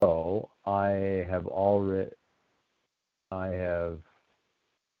I have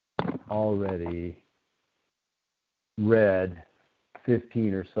already read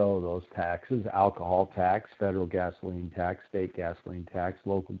 15 or so of those taxes: alcohol tax, federal gasoline tax, state gasoline tax,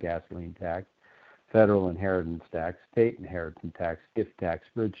 local gasoline tax, federal inheritance tax, state inheritance tax, gift tax,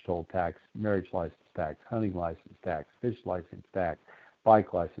 bridge toll tax, marriage license tax, hunting license tax, fish license tax,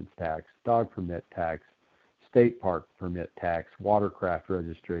 bike license tax, dog permit tax, state park permit tax, watercraft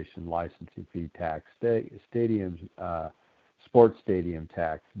registration licensing fee tax, sports stadium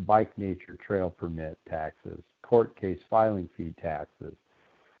tax, bike nature trail permit taxes, court case filing fee taxes,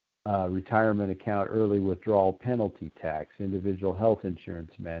 retirement account early withdrawal penalty tax, individual health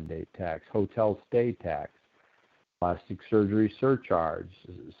insurance mandate tax, hotel stay tax, plastic surgery surcharge,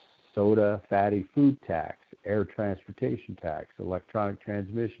 soda fatty food tax, air transportation tax, electronic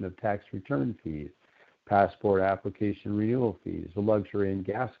transmission of tax return fees, passport application renewal fees, the luxury and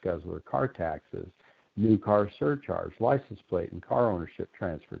gas guzzler car taxes, new car surcharge, license plate and car ownership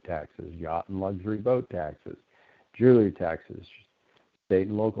transfer taxes, yacht and luxury boat taxes, jewelry taxes, state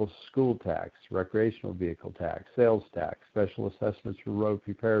and local school tax, recreational vehicle tax, sales tax, special assessments for road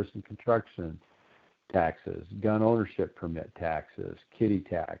repairs and construction taxes, gun ownership permit taxes, kitty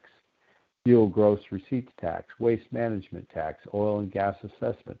tax, fuel gross receipts tax, waste management tax, oil and gas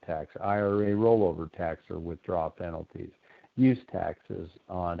assessment tax, IRA rollover tax or withdrawal penalties, use taxes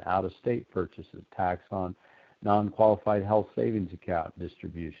on out-of-state purchases, tax on non-qualified health savings account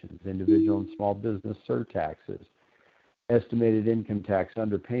distributions, individual and small business surtaxes, estimated income tax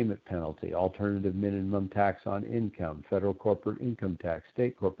underpayment penalty, alternative minimum tax on income, federal corporate income tax,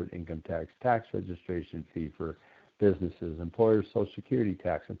 state corporate income tax registration fee for businesses, employer social security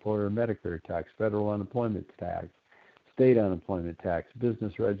tax, employer Medicare tax, federal unemployment tax, state unemployment tax,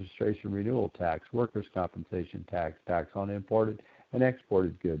 business registration renewal tax, workers' compensation tax, tax on imported and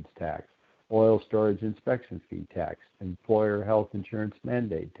exported goods tax, oil storage inspection fee tax, employer health insurance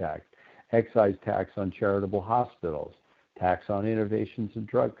mandate tax, excise tax on charitable hospitals, tax on innovations and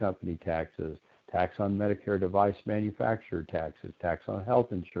drug company taxes, tax on Medicare device manufacturer taxes, tax on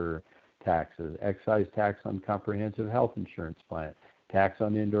health insurer taxes, excise tax on comprehensive health insurance plan, tax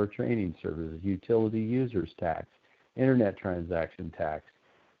on indoor training services, utility users tax, internet transaction tax,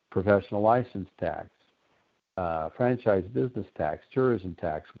 professional license tax, franchise business tax, tourism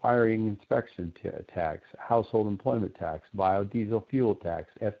tax, wiring inspection tax, household employment tax, biodiesel fuel tax,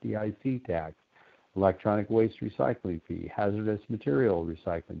 FDIC tax, electronic waste recycling fee, hazardous material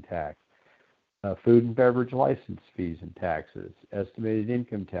recycling tax, food and beverage license fees and taxes, estimated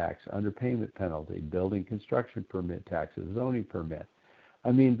income tax, underpayment penalty, building construction permit taxes, zoning permit.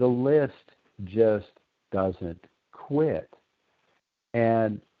 I mean, the list just doesn't quit.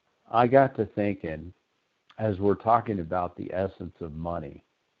 And I got to thinking, as we're talking about the essence of money,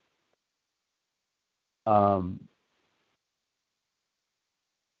 now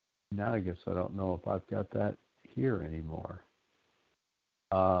I guess I don't know if I've got that here anymore.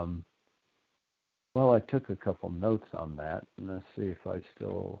 Well, I took a couple notes on that, and let's see if I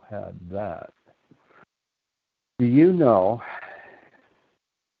still had that. Do you know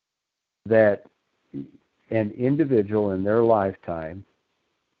that an individual in their lifetime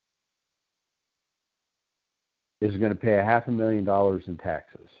is going to pay $500,000 in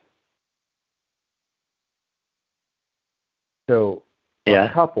taxes? So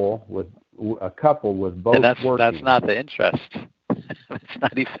yeah. a couple with both and that's working. That's not the interest. It's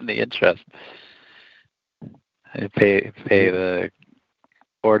not even the interest. I pay the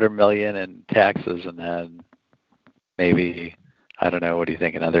 $250,000 in taxes, and then maybe, I don't know, what do you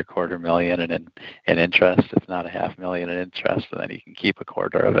think, another $250,000 in interest? It's not $500,000 in interest, and then you can keep a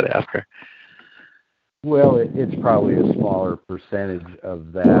quarter of it after. Well, it's probably a smaller percentage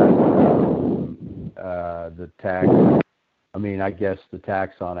of that. The tax, I mean, I guess the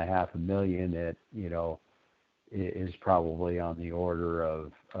tax on $500,000, is probably on the order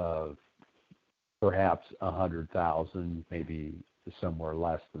of perhaps 100,000, maybe somewhere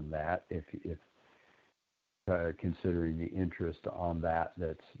less than that, if considering the interest on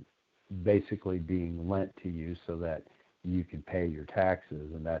that's basically being lent to you so that you can pay your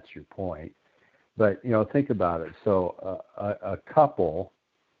taxes, and that's your point. But think about it. So a couple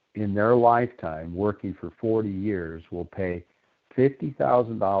in their lifetime working for 40 years will pay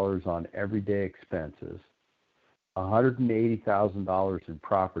 $50,000 on everyday expenses, $180,000 in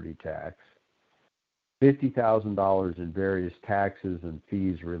property tax, $50,000 in various taxes and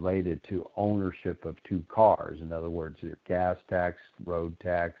fees related to ownership of two cars. In other words, your gas tax, road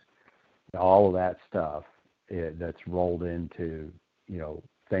tax, all of that stuff that's rolled into,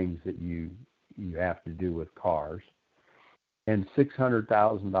 things that you have to do with cars. and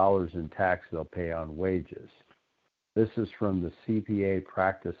 $600,000 in tax they'll pay on wages. This is from the CPA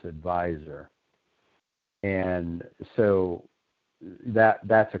Practice Advisor. And so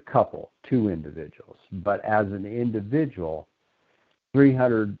that's a couple, two individuals. But as an individual,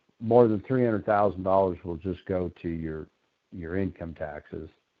 more than $300,000 will just go to your income taxes,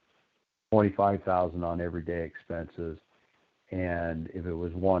 $25,000 on everyday expenses, and if it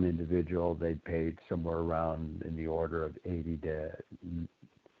was one individual, they'd paid somewhere around in the order of $80,000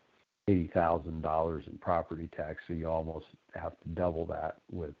 in property tax. So you almost have to double that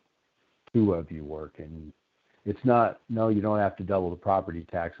with two of you working. It's not, no, you don't have to double the property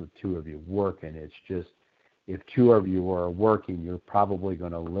tax with two of you working. It's just if two of you are working, you're probably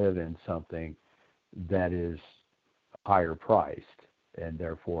going to live in something that is higher priced, and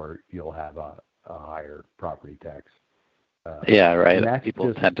therefore you'll have a higher property tax. Yeah, right.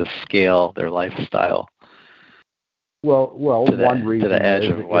 People tend to scale their lifestyle. Well, one reason to the edge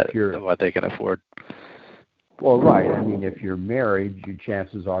is of what they can afford. Well, right. I mean, if you're married, your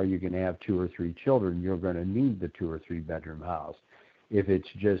chances are you're going to have 2 or 3 children. You're going to need the 2 or 3 bedroom house. If it's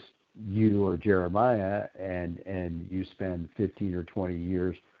just you or Jeremiah and you spend 15 or 20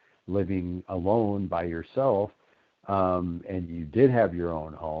 years living alone by yourself, and you did have your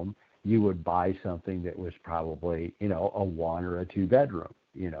own home, you would buy something that was probably, a 1 or a 2 bedroom.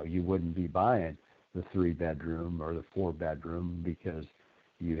 You wouldn't be buying the 3 bedroom or the 4 bedroom because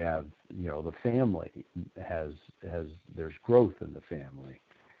you have, the family there's growth in the family.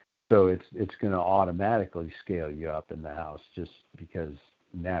 So it's going to automatically scale you up in the house just because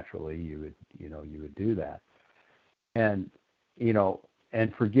naturally you would do that. And,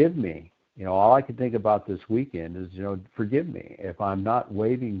 and forgive me, all I can think about this weekend is, forgive me if I'm not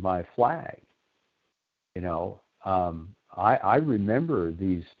waving my flag. I remember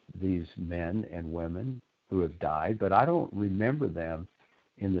these men and women who have died, but I don't remember them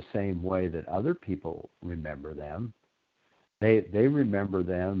in the same way that other people remember them. They remember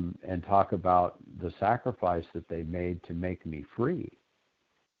them and talk about the sacrifice that they made to make me free.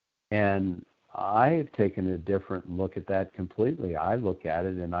 And I have taken a different look at that completely. I look at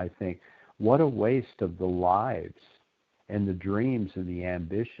it and I think, what a waste of the lives and the dreams and the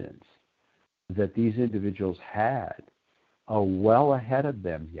ambitions that these individuals had well ahead of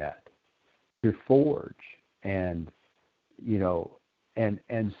them yet to forge. And,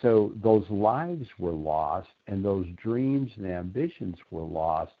 and so those lives were lost and those dreams and ambitions were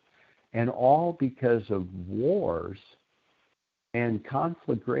lost, and all because of wars and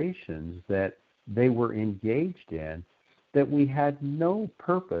conflagrations that they were engaged in that we had no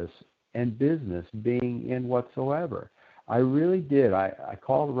purpose and business being in whatsoever. I really did. I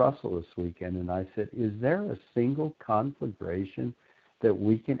called Russell this weekend and I said, is there a single conflagration that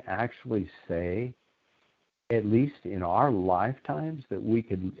we can actually say, at least in our lifetimes, that we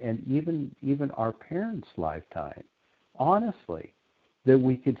could, and even our parents' lifetime, honestly, that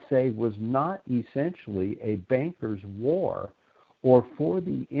we could say was not essentially a banker's war or for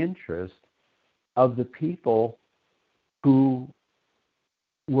the interest of the people who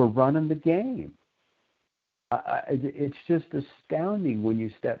were running the game? It's just astounding when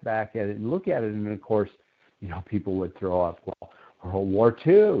you step back at it and look at it. And of course, people would throw up, well, World War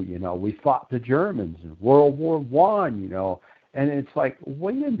II, we fought the Germans, and World War I, and it's like,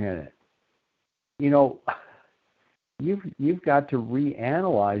 wait a minute, you've got to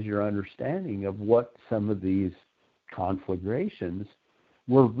reanalyze your understanding of what some of these conflagrations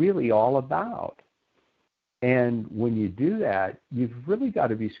were really all about. And when you do that, you've really got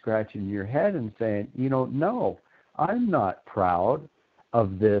to be scratching your head and saying, no, I'm not proud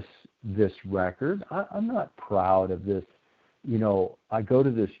of this record. I'm not proud of this. I go to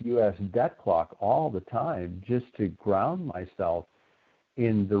this U.S. debt clock all the time just to ground myself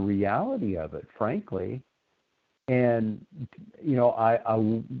in the reality of it, frankly. And, I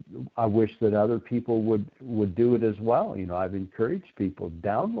wish that other people would do it as well. I've encouraged people,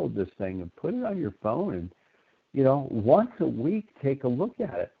 download this thing and put it on your phone and, once a week, take a look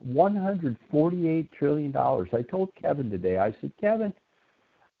at it. $148 trillion. I told Kevin today, I said, Kevin,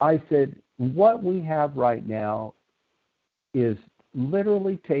 what we have right now is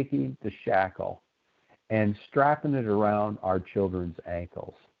literally taking the shackle and strapping it around our children's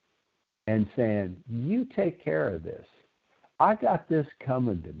ankles and saying, you take care of this. I got this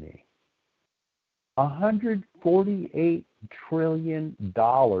coming to me. $148 trillion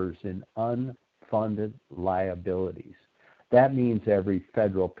in unfunded liabilities. That means every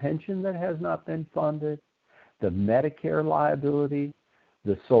federal pension that has not been funded, the Medicare liability,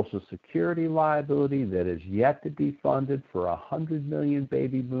 the Social Security liability that is yet to be funded for 100 million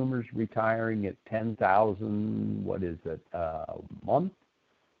baby boomers retiring at 10,000, what is it, a month?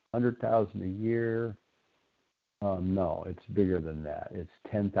 100,000 a year? No, it's bigger than that. It's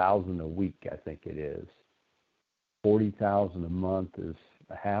 10,000 a week, I think it is. 40,000 a month is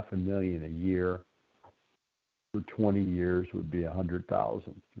 $500,000 a year. For 20 years would be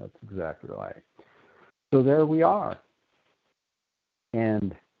 100,000. That's exactly right. So there we are.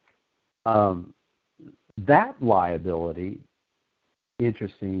 And that liability,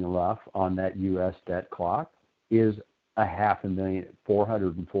 interesting enough, on that U.S. debt clock is $500,000,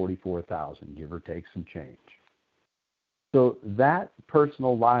 444,000, give or take some change. So that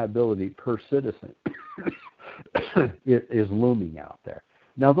personal liability per citizen is looming out there.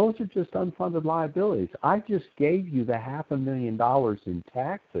 Now, those are just unfunded liabilities. I just gave you the $500,000 in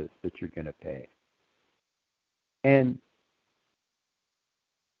taxes that you're going to pay. And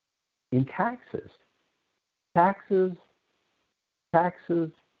in taxes, $500,000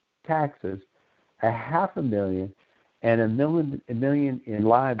 and $1 million in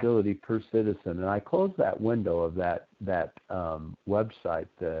liability per citizen. And I closed that window of that website,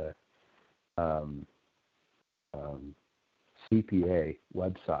 the CPA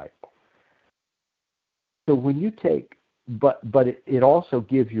website. So when you take, but it also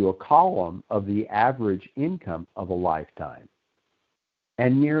gives you a column of the average income of a lifetime.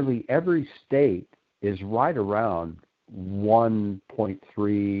 And nearly every state is right around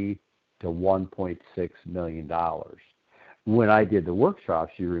 $1.3 to $1.6 million. When I did the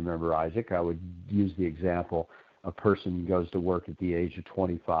workshops, you remember, Isaac, I would use the example, a person goes to work at the age of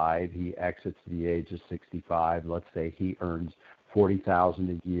 25, he exits at the age of 65, let's say he earns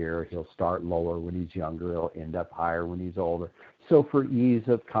 $40,000 a year, he'll start lower when he's younger, he'll end up higher when he's older. So for ease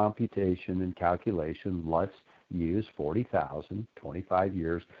of computation and calculation, let's use 40,000, 25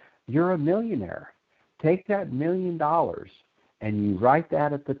 years, you're a millionaire. Take that $1 million and you write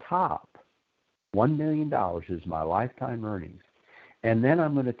that at the top. $1 million is my lifetime earnings. And then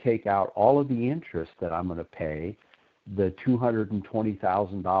I'm going to take out all of the interest that I'm going to pay, the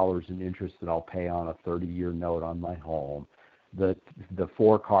 $220,000 in interest that I'll pay on a 30-year note on my home, the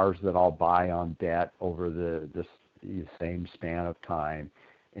 4 cars that I'll buy on debt over the same span of time,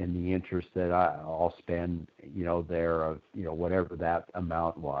 and the interest that I'll spend, there of, whatever that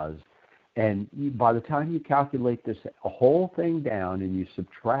amount was. And by the time you calculate this whole thing down and you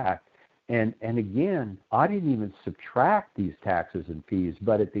subtract, and again, I didn't even subtract these taxes and fees,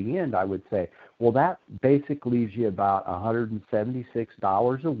 but at the end I would say, well, that basically leaves you about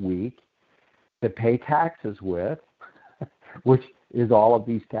 $176 a week to pay taxes with, which is all of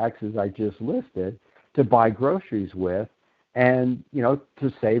these taxes I just listed, to buy groceries with, and,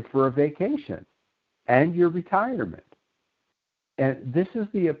 to save for a vacation and your retirement. And this is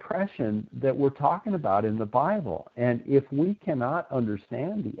the oppression that we're talking about in the Bible. And if we cannot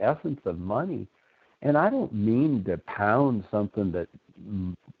understand the essence of money, and I don't mean to pound something that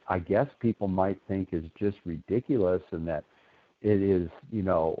I guess people might think is just ridiculous, and that it is,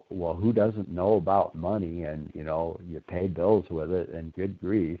 well, who doesn't know about money, and, you pay bills with it, and good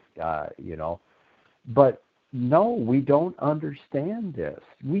grief, But no, we don't understand this.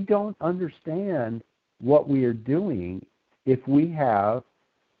 We don't understand what we are doing if we have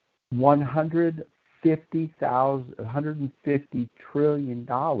 $150 trillion in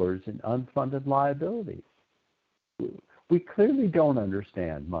unfunded liabilities. We clearly don't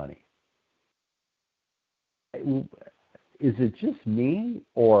understand money. Is it just me,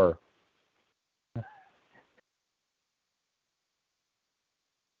 or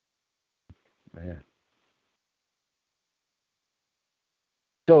man?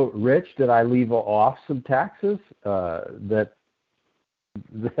 So, Rich, did I leave off some taxes that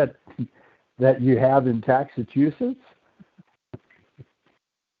you have in Massachusetts?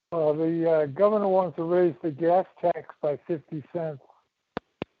 The governor wants to raise the gas tax by 50 cents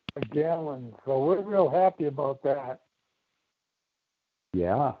a gallon, so we're real happy about that.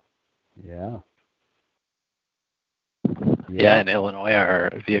 Yeah, in Illinois,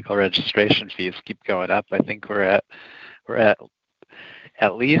 our vehicle registration fees keep going up. I think we're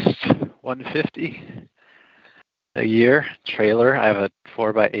at least $150 a year. Trailer, I have a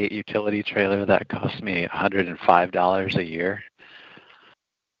 4x8 utility trailer that costs me $105 a year.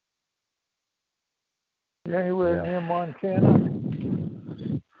 You anywhere near Montana?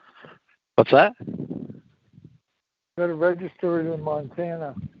 What's that? Better register it in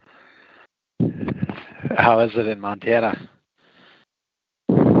Montana. How is it in Montana?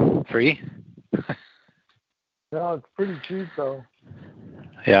 Free? No, it's pretty cheap though.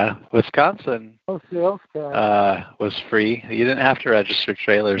 Yeah, Wisconsin No sales tax. was free. You didn't have to register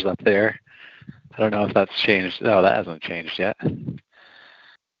trailers up there. I don't know if that's changed. No, that hasn't changed yet.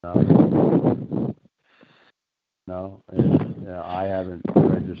 No, and I haven't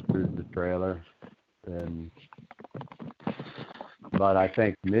registered the trailer, but I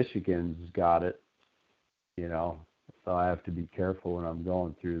think Michigan's got it. So I have to be careful when I'm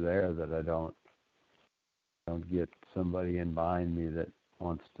going through there that I don't get somebody in behind me that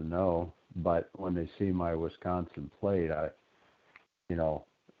wants to know. But when they see my Wisconsin plate,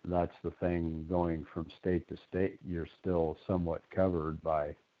 that's the thing. Going from state to state, you're still somewhat covered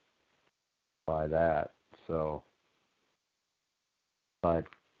by that. So, but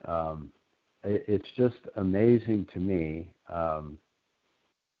it's just amazing to me.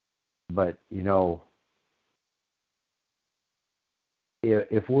 But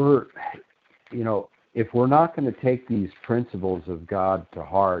if we're not going to take these principles of God to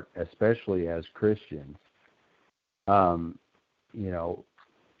heart, especially as Christians, and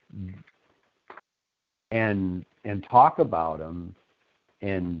talk about them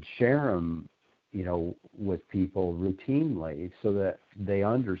and share them, with people routinely so that they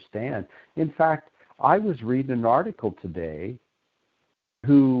understand. In fact, I was reading an article today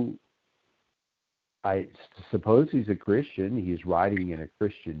who I suppose he's a Christian. He's writing in a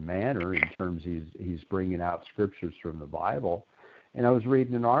Christian manner in terms he's bringing out scriptures from the Bible. And I was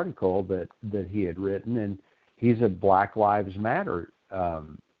reading an article that he had written, and he's a Black Lives Matter,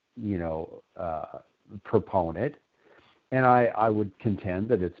 proponent. And I would contend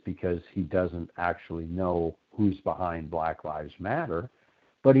that it's because he doesn't actually know who's behind Black Lives Matter.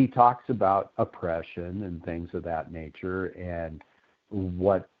 But he talks about oppression and things of that nature and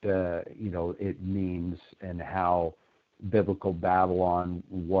what it means and how biblical Babylon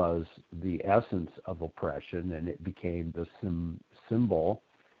was the essence of oppression, and it became the symbol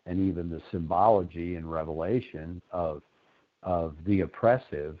and even the symbology in Revelation of the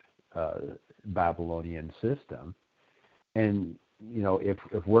oppressive Babylonian system. And if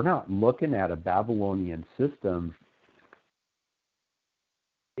we're not looking at a Babylonian system,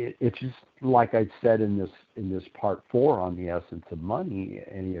 it's just like I said in this part 4 on the essence of money.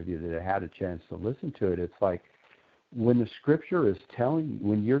 Any of you that had a chance to listen to it, it's like when the scripture is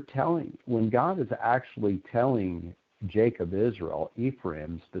when God is actually telling Jacob, Israel,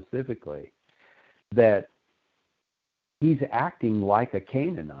 Ephraim specifically, that he's acting like a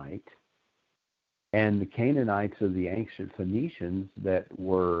Canaanite, and the Canaanites are the ancient Phoenicians that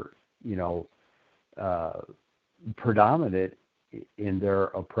were predominant in their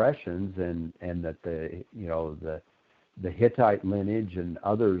oppressions, and that the Hittite lineage and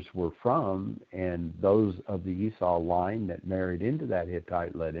others were from, and those of the Esau line that married into that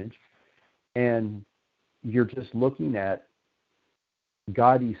Hittite lineage. And you're just looking at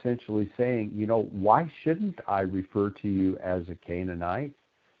God essentially saying, why shouldn't I refer to you as a Canaanite?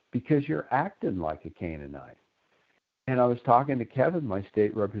 Because you're acting like a Canaanite. And I was talking to Kevin, my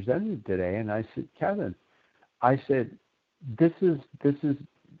state representative, today, and I said, Kevin, this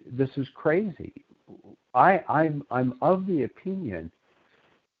is crazy. I'm of the opinion,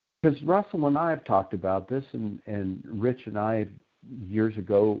 because Russell and I have talked about this, and Rich and I years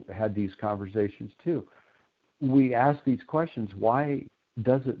ago had these conversations too. We ask these questions: why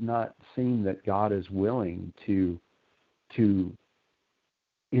does it not seem that God is willing to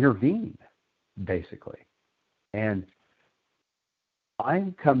intervene, basically? And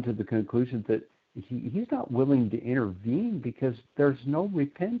I've come to the conclusion that he's not willing to intervene because there's no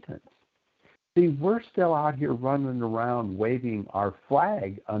repentance. See, we're still out here running around waving our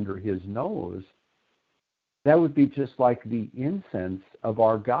flag under his nose. That would be just like the incense of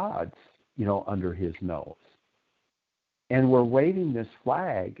our gods, under his nose. And we're waving this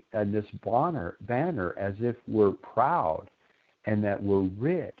flag and this banner as if we're proud and that we're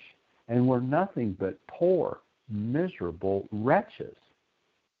rich, and we're nothing but poor, miserable wretches.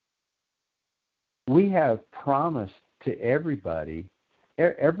 We have promised to everybody.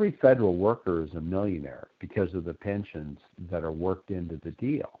 Every federal worker is a millionaire because of the pensions that are worked into the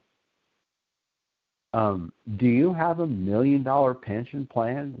deal. Do you have $1 million pension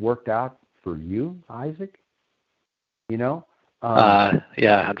plan worked out for you, Isaac? Yeah,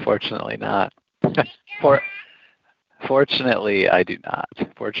 unfortunately not. Fortunately, I do not.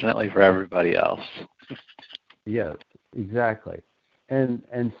 Fortunately for everybody else. Yes, exactly.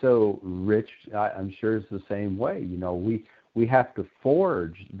 And so Rich, I'm sure, is the same way. We have to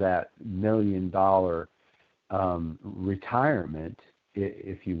forge that $1 million retirement,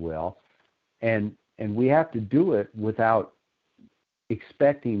 if you will, and we have to do it without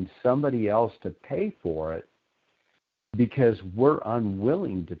expecting somebody else to pay for it, because we're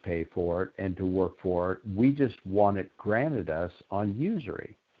unwilling to pay for it and to work for it. We just want it granted us on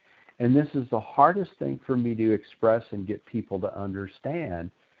usury. And this is the hardest thing for me to express and get people to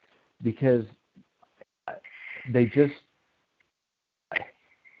understand, because they just,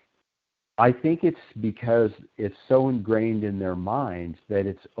 I think it's because it's so ingrained in their minds that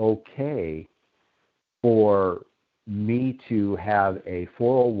it's okay for me to have a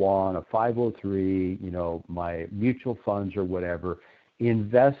 401, a 503, my mutual funds or whatever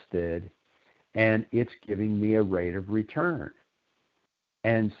invested, and it's giving me a rate of return.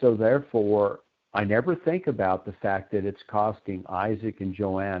 And so therefore, I never think about the fact that it's costing Isaac and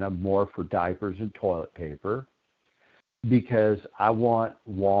Joanna more for diapers and toilet paper, because I want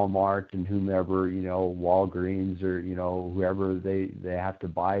Walmart and whomever, Walgreens or, whoever they have to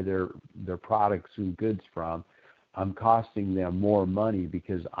buy their products and goods from, I'm costing them more money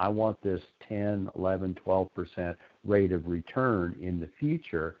because I want this 10, 11, 12% rate of return in the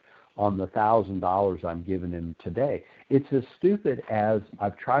future on the $1,000 I'm giving them today. It's as stupid as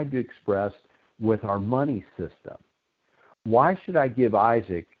I've tried to express with our money system. Why should I give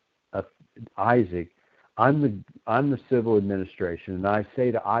Isaac, I'm the civil administration, and I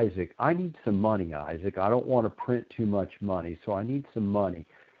say to Isaac, I need some money, Isaac. I don't want to print too much money, so I need some money.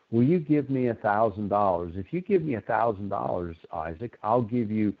 Will you give me $1,000? If you give me $1,000, Isaac, I'll give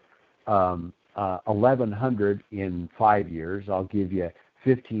you $1,100 in 5 years. I'll give you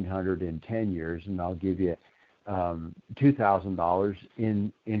 $1,500 in 10 years, and I'll give you $2,000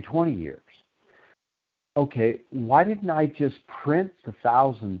 in 20 years. Okay, why didn't I just print the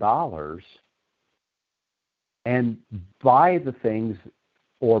 $1,000 and buy the things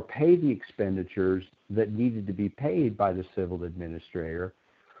or pay the expenditures that needed to be paid by the civil administrator?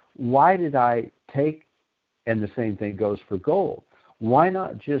 Why did I take, and the same thing goes for gold, why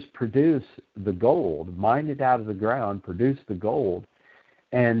not just produce the gold, mine it out of the ground, produce the gold,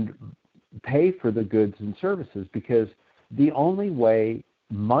 and pay for the goods and services? Because the only way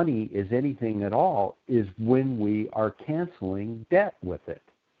money is anything at all is when we are canceling debt with it.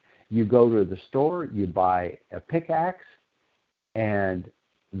 You go to the store, you buy a pickaxe, and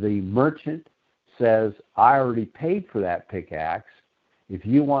the merchant says, I already paid for that pickaxe. If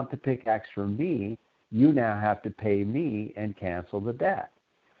you want the pickaxe from me, you now have to pay me and cancel the debt.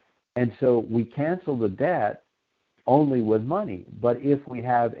 And so we cancel the debt only with money. But if we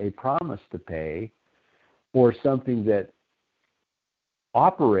have a promise to pay for something that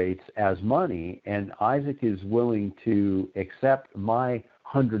operates as money, and Isaac is willing to accept my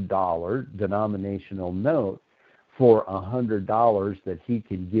 $100 denominational note for $100 that he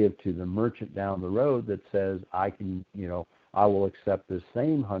can give to the merchant down the road that says, I will accept this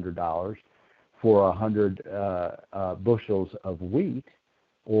same $100 for 100 bushels of wheat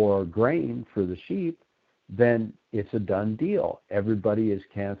or grain for the sheep, then it's a done deal. Everybody has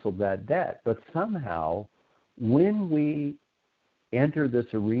canceled that debt. But somehow, when we enter this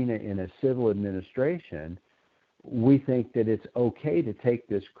arena in a civil administration, we think that it's okay to take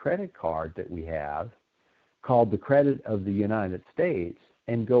this credit card that we have, called the credit of the United States,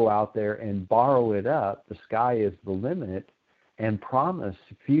 and go out there and borrow it up, the sky is the limit, and promise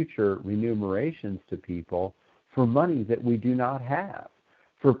future remunerations to people for money that we do not have,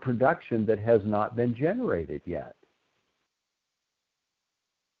 for production that has not been generated yet.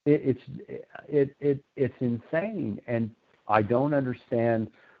 It's insane, and I don't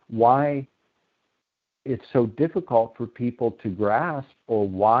understand why it's so difficult for people to grasp, or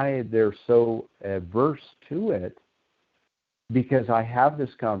why they're so averse to it, because I have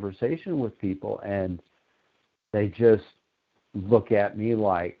this conversation with people and they just look at me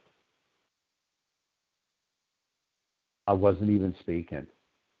like I wasn't even speaking.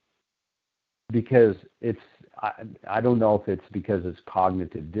 Because I don't know if it's because it's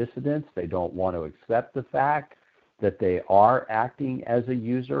cognitive dissonance. They don't want to accept the fact that they are acting as a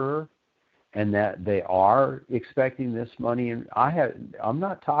usurer and that they are expecting this money. And I'm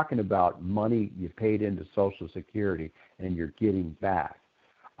not talking about money you paid into Social Security and you're getting back.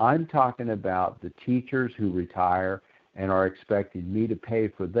 I'm talking about the teachers who retire and are expecting me to pay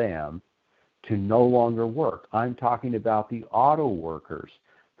for them to no longer work. I'm talking about the auto workers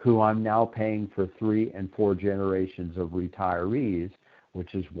who I'm now paying for 3 and 4 generations of retirees,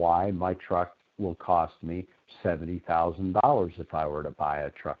 which is why my truck will cost me $70,000 if I were to buy a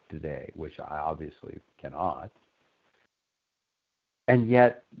truck today, which I obviously cannot. And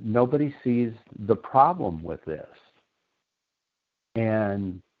yet nobody sees the problem with this.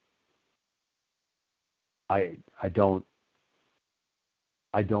 And I don't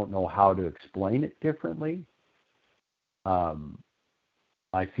know how to explain it differently.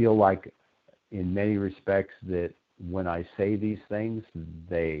 I feel like in many respects that when I say these things,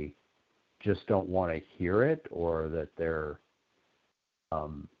 they just don't want to hear it, or that they're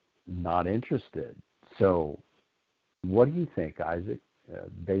not interested. So what do you think, Isaac,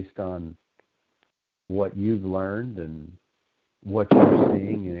 based on what you've learned and what you're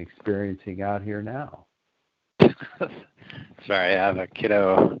seeing and experiencing out here now? Sorry, I have a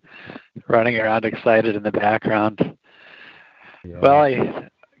kiddo running around excited in the background. Yeah. Well, I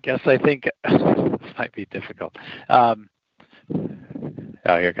think this might be difficult. Oh,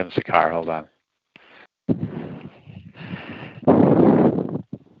 here comes the car. Hold on.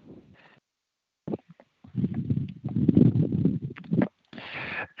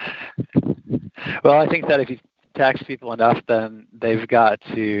 Well, I think that if you tax people enough, then they've got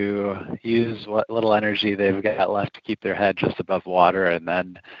to use what little energy they've got left to keep their head just above water, and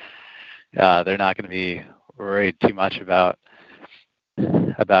then they're not going to be worried too much about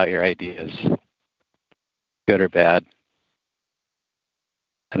your ideas, good or bad.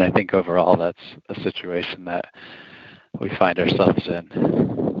 And I think overall that's a situation that we find ourselves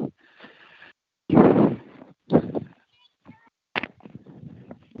in.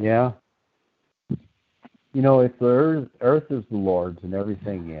 Yeah. You know, if the earth is the Lord's and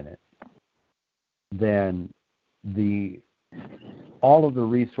everything in it, then all of the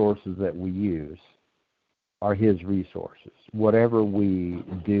resources that we use are His resources. Whatever we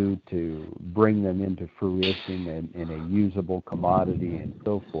do to bring them into fruition in a usable commodity and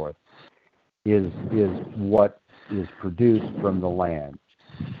so forth is what is produced from the land.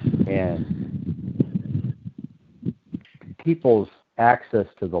 And people's access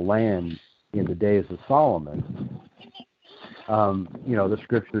to the land in the days of Solomon, the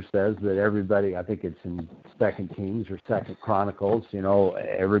scripture says that everybody, I think it's in 2 Kings or 2 Chronicles,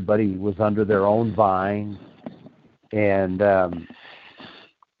 everybody was under their own vine. And,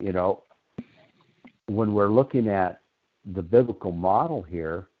 when we're looking at the biblical model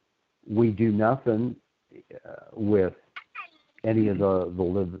here, we do nothing with any of the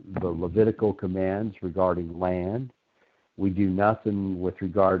Levitical commands regarding land. We do nothing with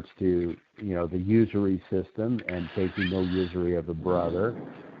regards to, the usury system and taking no usury of a brother.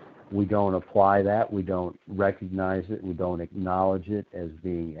 We don't apply that. We don't recognize it. We don't acknowledge it as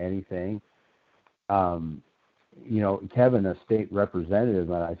being anything. Kevin, a state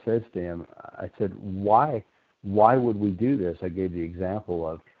representative, and I said to him, why would we do this? I gave the example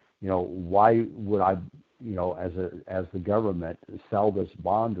of, why would I, as the government, sell this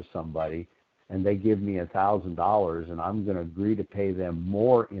bond to somebody and they give me $1,000 and I'm going to agree to pay them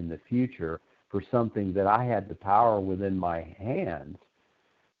more in the future for something that I had the power within my hands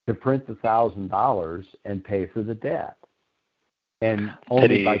to print the $1,000 and pay for the debt. And only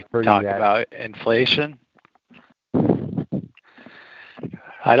did he by talk about inflation?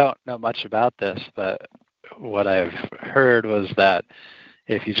 I don't know much about this, but what I've heard was that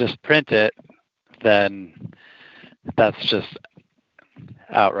if you just print it, then that's just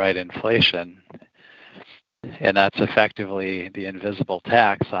outright inflation. And that's effectively the invisible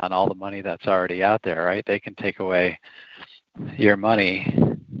tax on all the money that's already out there, right? They can take away your money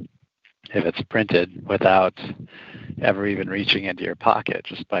if it's printed without ever even reaching into your pocket,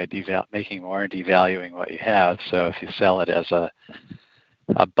 just by making more and devaluing what you have. So if you sell it as a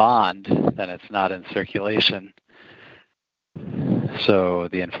bond, then it's not in circulation. So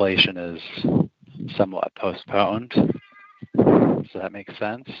the inflation is somewhat postponed. Does that make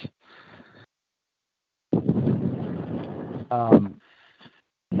sense?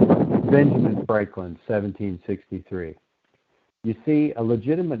 Benjamin Franklin, 1763. You see, a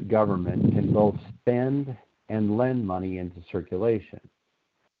legitimate government can both spend and lend money into circulation,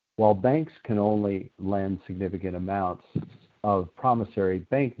 while banks can only lend significant amounts of promissory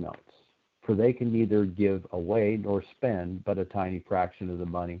banknotes, for they can neither give away nor spend but a tiny fraction of the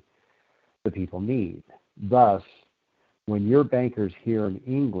money the people need. Thus, when your bankers here in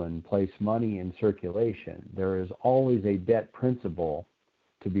England place money in circulation, there is always a debt principal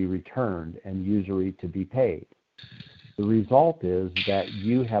to be returned and usury to be paid. The result is that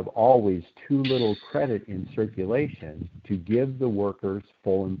you have always too little credit in circulation to give the workers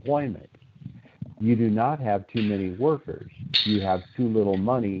full employment. You do not have too many workers. You have too little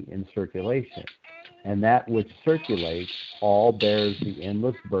money in circulation. And that which circulates all bears the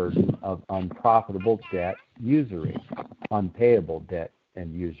endless burden of unprofitable debt, usury, unpayable debt,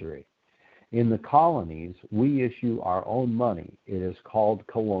 and usury. In the colonies, we issue our own money. It is called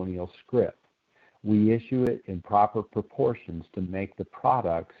colonial scrip. We issue it in proper proportions to make the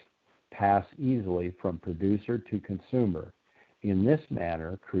products pass easily from producer to consumer. In this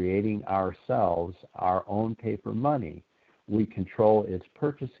manner, creating ourselves our own paper money, we control its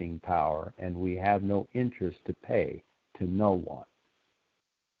purchasing power, and we have no interest to pay to no one.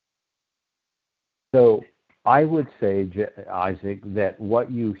 So I would say, Isaac, that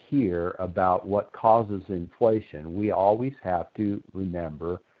what you hear about what causes inflation, we always have to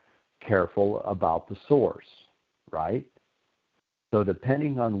remember careful about the source, right? So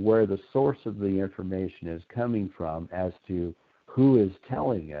depending on where the source of the information is coming from as to who is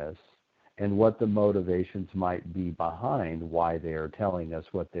telling us and what the motivations might be behind why they are telling us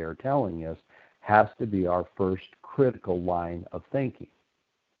what they are telling us has to be our first critical line of thinking.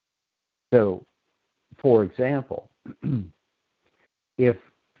 So, for example, if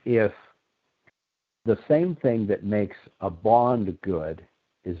the same thing that makes a bond good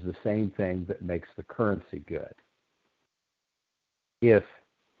is the same thing that makes the currency good, if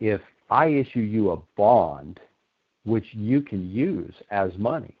I issue you a bond which you can use as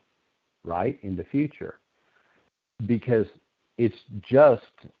money, right, in the future, because it's just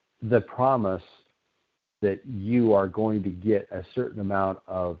the promise that you are going to get a certain amount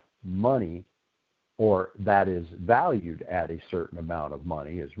of money, or that is valued at a certain amount of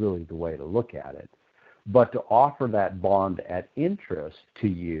money, is really the way to look at it. But to offer that bond at interest to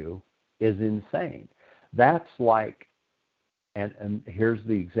you is insane. That's like, and here's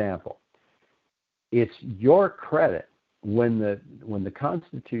the example. It's your credit when the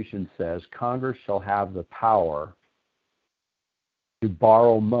Constitution says Congress shall have the power to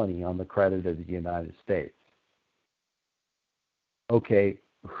borrow money on the credit of the United States. Okay,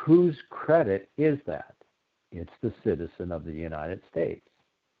 whose credit is that? It's the citizen of the United States.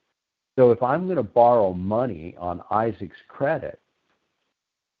 So if I'm going to borrow money on Isaac's credit,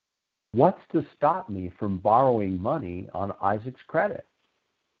 what's to stop me from borrowing money on Isaac's credit?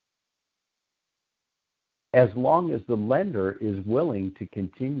 As long as the lender is willing to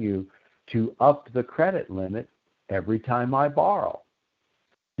continue to up the credit limit every time I borrow.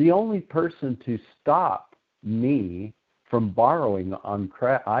 The only person to stop me from borrowing on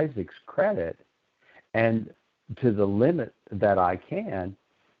Isaac's credit and to the limit that I can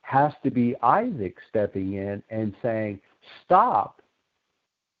has to be Isaac stepping in and saying, stop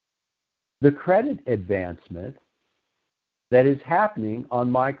the credit advancement that is happening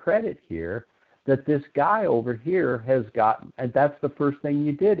on my credit here, that this guy over here has gotten. And that's the first thing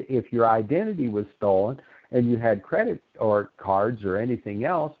you did. If your identity was stolen and you had credit or cards or anything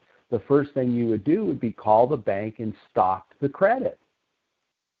else, the first thing you would do would be call the bank and stop the credit,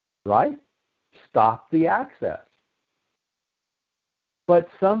 right? Stop the access. But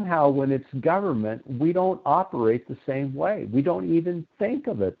somehow when it's government, we don't operate the same way. We don't even think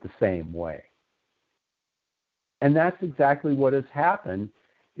of it the same way. And that's exactly what has happened,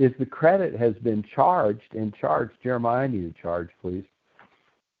 is the credit has been charged. Jeremiah, I need a charge, please.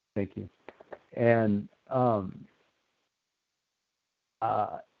 Thank you. And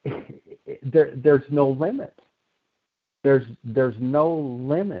there's no limit. There's no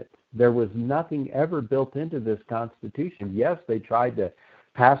limit. There was nothing ever built into this Constitution. Yes, they tried to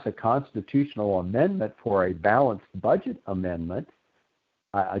pass a constitutional amendment for a balanced budget amendment.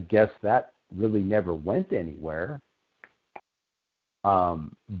 I guess that really never went anywhere.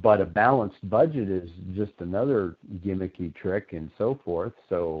 But a balanced budget is just another gimmicky trick and so forth.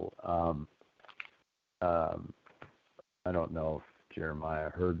 So I don't know if Jeremiah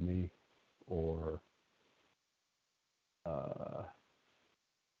heard me or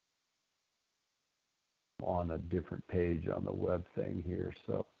on a different page on the web thing here.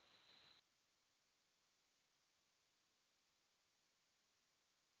 So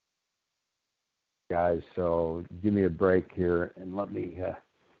guys, so give me a break here and let me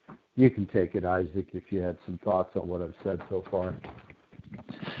you can take it, Isaac, if you had some thoughts on what I've said so far.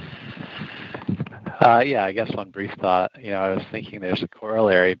 Yeah, I guess one brief thought. I was thinking there's a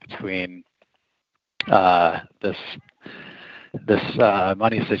corollary between this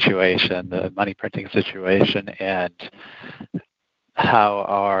money situation, the money printing situation, and how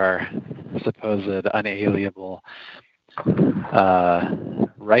our supposed unalienable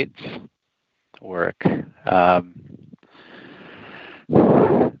rights work.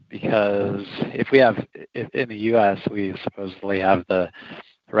 Because if in the U.S. we supposedly have the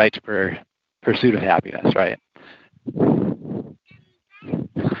right to pursuit of happiness, right?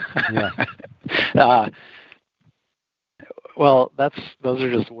 Yeah. Well, those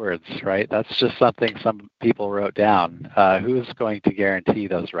are just words, right? That's just something some people wrote down. Who's going to guarantee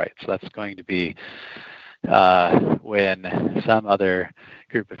those rights? That's going to be when some other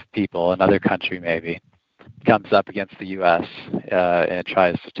group of people, another country maybe, comes up against the U.S. And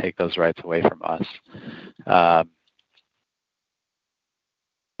tries to take those rights away from us.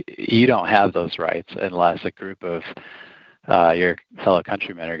 You don't have those rights unless a group of your fellow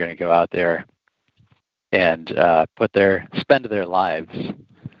countrymen are going to go out there and spend their lives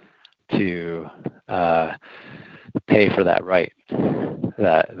to pay for that right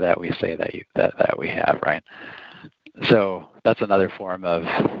that we say that we have, right? So that's another form of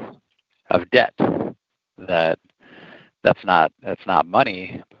debt that's not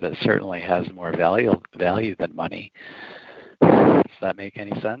money, but it certainly has more value than money. Does that make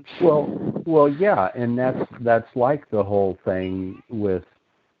any sense? Well, yeah, and that's like the whole thing with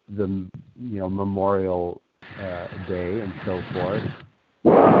the Memorial Day and so forth.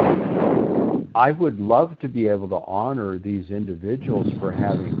 I would love to be able to honor these individuals for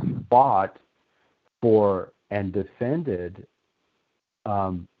having fought for and defended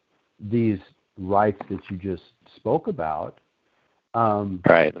these rights that you just spoke about.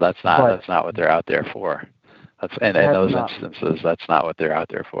 Right. That's not what they're out there for. In those instances, that's not what they're out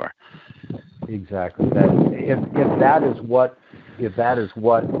there for. Exactly. If that is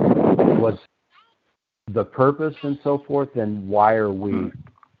what was the purpose and so forth, then why are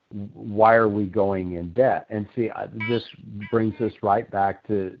we going in debt? And see, this brings us right back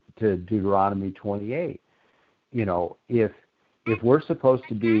to Deuteronomy 28. If we're supposed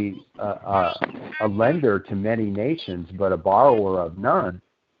to be a lender to many nations but a borrower of none,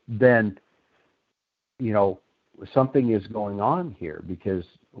 then something is going on here, because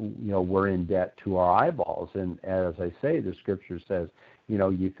we're in debt to our eyeballs. And as I say, the scripture says,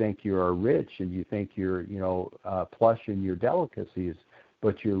 you think you are rich and you think you're plush in your delicacies,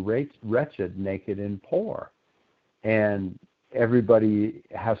 but you're wretched, naked, and poor. And everybody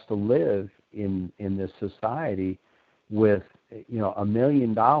has to live in this society with $1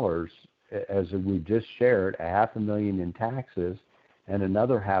 million, as we just shared, $500,000 in taxes, and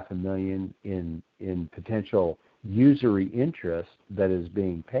another $500,000 in potential usury interest that is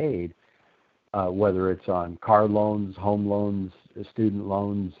being paid, whether it's on car loans, home loans, student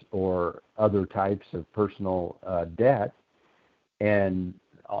loans, or other types of personal debt. And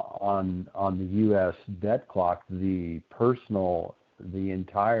on the U.S. debt clock, the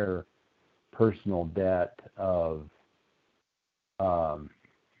entire personal debt of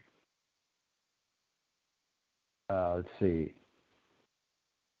let's see.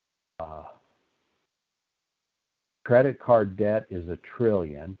 Credit card debt is $1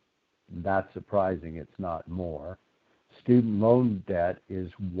 trillion. That's surprising. It's not more. Student loan debt is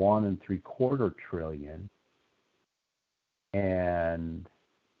 $1.75 trillion, and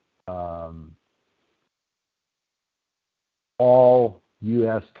all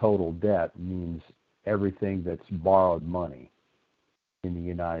U.S. total debt means everything that's borrowed money in the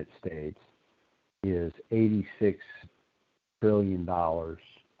United States is $86 trillion,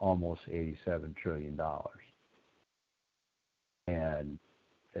 almost $87 trillion. And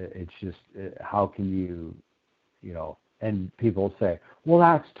it's just, how can you, and people say, well,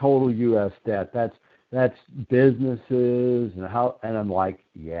 that's total U.S. debt. That's businesses and I'm like,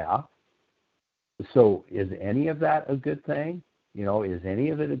 yeah. So is any of that a good thing? Is any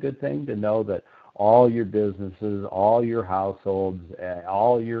of it a good thing to know that all your businesses, all your households,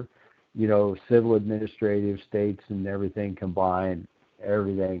 all your, civil administrative states and everything combined,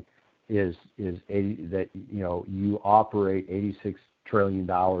 everything is 80, that, you operate $86 trillion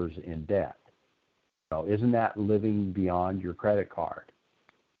in debt? Isn't that living beyond your credit card?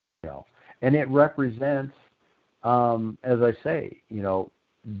 And it represents, as I say,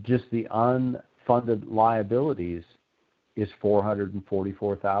 just the unfunded liabilities is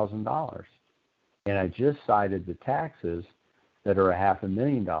 $444,000. And I just cited the taxes that are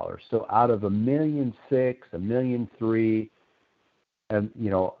 $500,000. So out of $1.6 million, $1.3 million,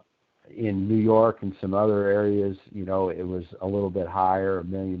 in New York and some other areas, it was a little bit higher, $1.7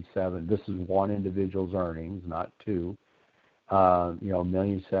 million. This is one individual's earnings, not two. $1.7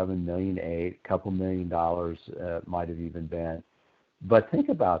 million, $1.8 million, a couple $1 million might have even been. But think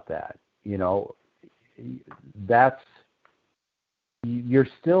about that. That's, you're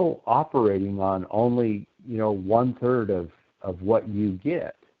still operating on only 1/3 of what you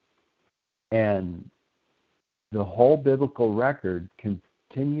get. And the whole biblical record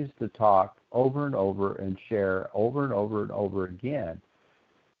continues to talk over and over and share over and over and over again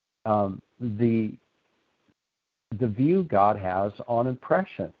the view God has on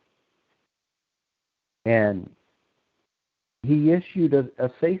oppression. And he issued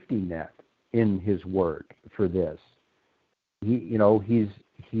a safety net in his word for this.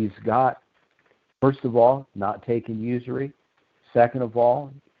 He's got, first of all, not taking usury. Second of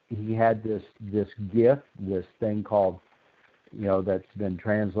all, he had this gift, this thing called, that's been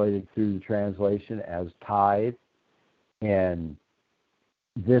translated through the translation as tithe. And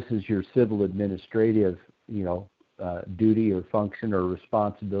this is your civil administrative, duty or function or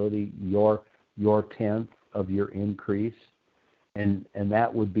responsibility, your tenth of your increase, and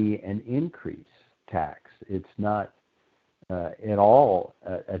that would be an increase tax. It's not at all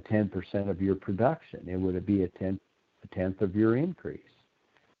a 10% of your production. It would be a tenth of your increase.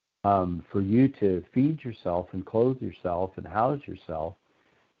 For you to feed yourself and clothe yourself and house yourself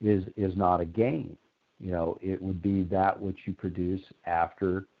is not a gain. You know, it would be that which you produce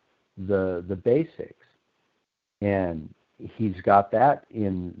after the basics. And he's got that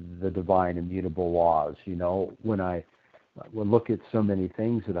in the divine immutable laws. You know, when I look at so many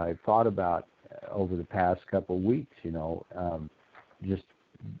things that I've thought about over the past couple of weeks, you know, just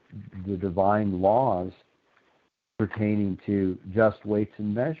the divine laws pertaining to just weights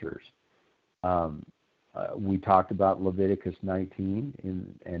and measures. We talked about Leviticus 19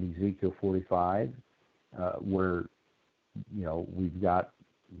 and Ezekiel 45, where, you know, we've got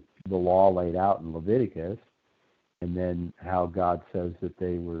the law laid out in Leviticus, and then how God says that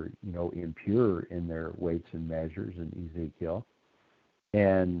they were, you know, impure in their weights and measures in Ezekiel,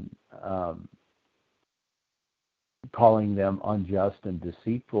 and calling them unjust and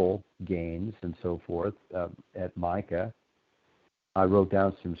deceitful gains and so forth at Micah. I wrote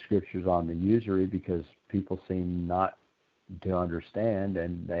down some scriptures on the usury because people seem not to understand,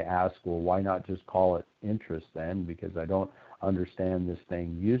 and they ask, well, why not just call it interest then? Because I don't understand this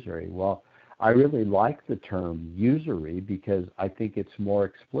thing usury. Well, I really like the term usury because I think it's more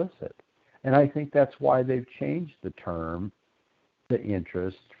explicit. And I think that's why they've changed the term, the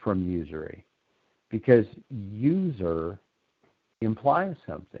interest, from usury. Because user implies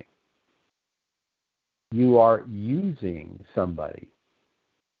something. You are using somebody.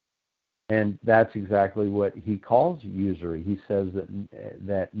 And that's exactly what he calls usury. He says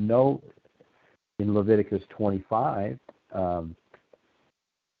that no, in Leviticus 25, hold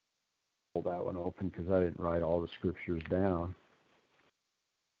that one open because I didn't write all the scriptures down,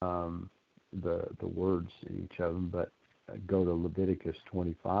 the words in each of them, but go to Leviticus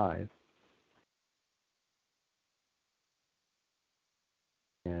 25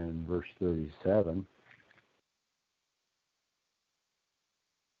 and verse 37.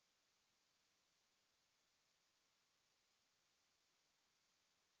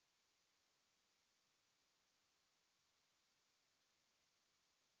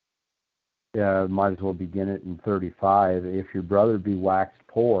 Might as well begin it in 35. If your brother be waxed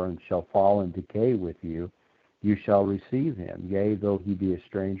poor and shall fall in decay with you, you shall receive him, yea, though he be a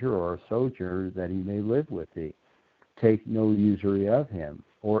stranger or a sojourner, that he may live with thee. Take no usury of him,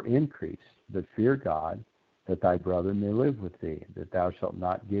 or increase, but fear God, that thy brother may live with thee, that thou shalt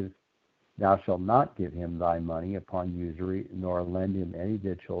not give him thy money upon usury, nor lend him any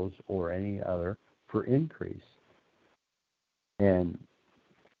victuals or any other for increase. And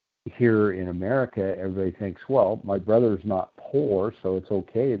here in America, everybody thinks, well, my brother's not poor, so it's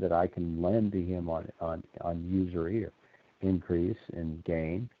okay that I can lend to him on usury or increase and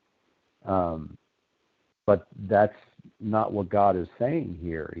gain. But that's not what God is saying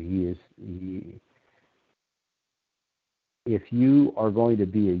here. If you are going to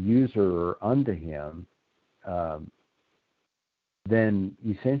be a usurer unto him, then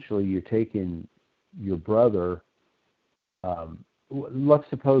essentially you're taking your brother. Let's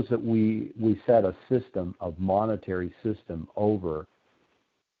suppose that we set a system of monetary system over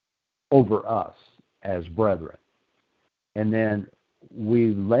us as brethren, and then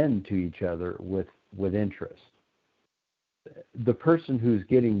we lend to each other with interest. The person who's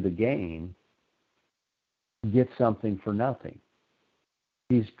getting the gain gets something for nothing.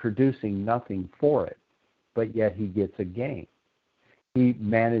 He's producing nothing for it, but yet he gets a gain. He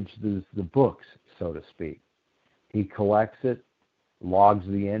manages the books, so to speak. He collects it, logs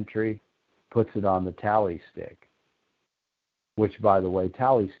the entry, puts it on the tally stick, which, by the way,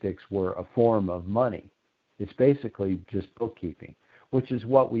 tally sticks were a form of money. It's basically just bookkeeping, which is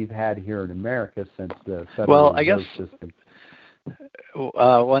what we've had here in America since the Federal Reserve System.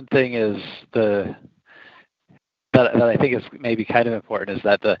 One thing is that I think is maybe kind of important is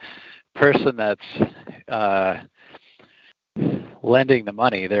that the person that's lending the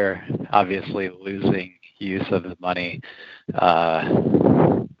money, they're obviously losing use of the money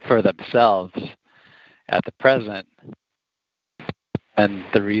for themselves at the present. And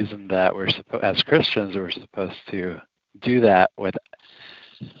the reason that as Christians, we're supposed to do that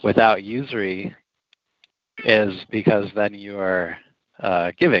without usury is because then you are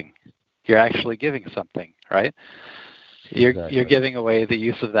giving. You're actually giving something, right? You're giving away the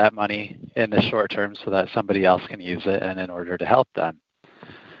use of that money in the short term so that somebody else can use it and in order to help them.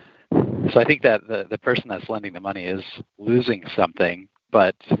 So I think that the person that's lending the money is losing something,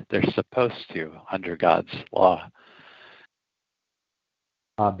 but they're supposed to under God's law.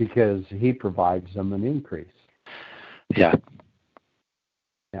 because he provides them an increase. Yeah.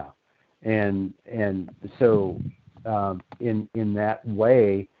 Yeah, and so in that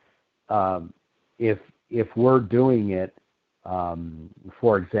way, if we're doing it,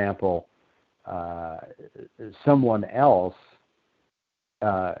 for example, someone else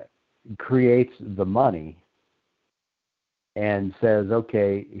creates the money and says,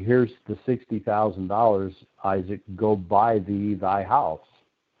 okay, here's the $60,000, Isaac, go buy thee thy house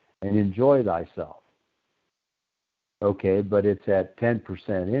and enjoy thyself. Okay, but it's at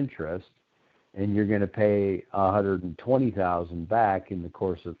 10% interest, and you're going to pay $120,000 back in the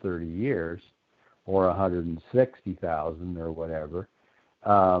course of 30 years, or $160,000 or whatever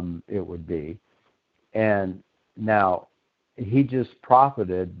it would be. And now he just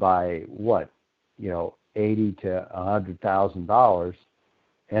profited by what, $80,000 to $100,000,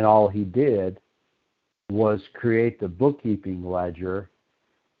 and all he did was create the bookkeeping ledger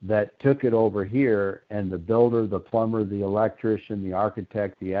that took it over here, and the builder, the plumber, the electrician, the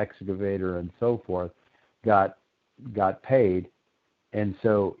architect, the excavator, and so forth got paid. And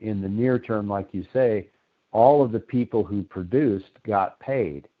so in the near term, like you say, all of the people who produced got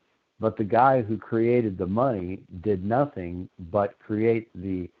paid. But the guy who created the money did nothing but create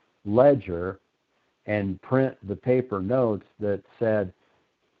the ledger and print the paper notes that said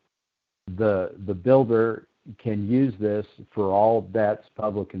the builder can use this for all debts,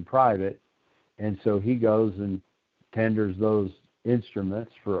 public and private. And so he goes and tenders those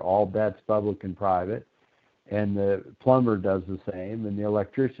instruments for all debts, public and private. And the plumber does the same, and the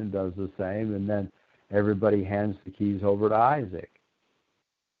electrician does the same, and then everybody hands the keys over to Isaac.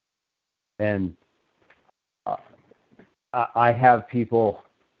 And I have people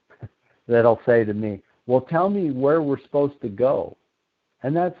that'll say to me, well, tell me where we're supposed to go.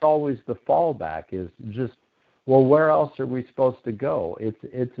 And that's always the fallback, is just, well, where else are we supposed to go? It's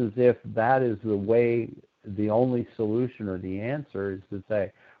as if that is the way, the only solution or the answer is to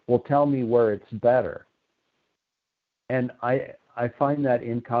say, well, tell me where it's better. And I find that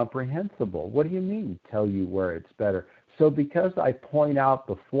incomprehensible. What do you mean, tell you where it's better? So because I point out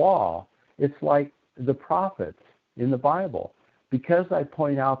the flaw, it's like the prophets in the Bible. Because I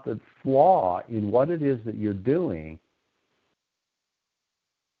point out the flaw in what it is that you're doing,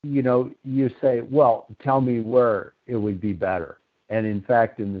 you say, well, tell me where it would be better. And in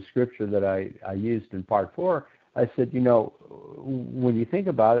fact, in the scripture that I used in part 4, I said, when you think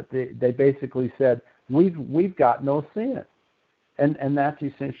about it, they basically said, we've got no sin. And that's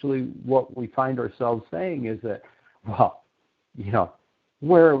essentially what we find ourselves saying, is that, well,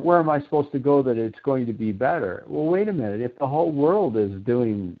 where am I supposed to go that it's going to be better? Well, wait a minute. If the whole world is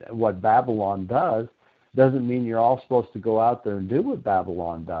doing what Babylon does, doesn't mean you're all supposed to go out there and do what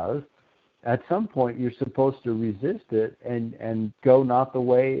Babylon does. At some point, you're supposed to resist it and go not the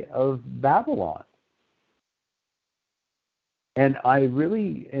way of Babylon. And I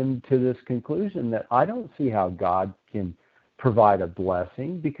really am to this conclusion that I don't see how God can provide a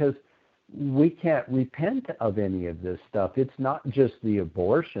blessing, because we can't repent of any of this stuff. It's not just the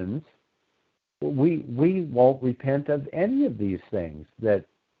abortions. We won't repent of any of these things that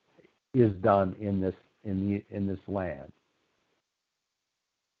is done in this land.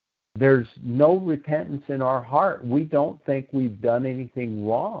 There's no repentance in our heart. We don't think we've done anything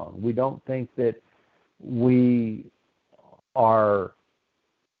wrong. We don't think that we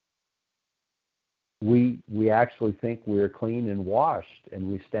actually think we're clean and washed,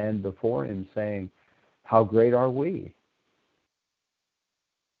 and we stand before Him saying, how great are we?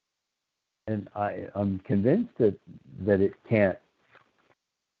 And I'm convinced that it can't.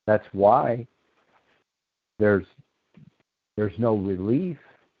 That's why there's no relief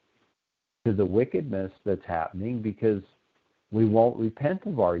to the wickedness that's happening, because we won't repent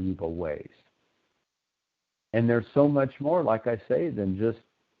of our evil ways. And there's so much more, like I say, than just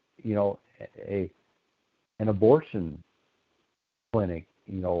an abortion clinic,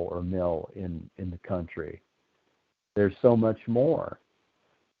 or mill in the country. There's so much more.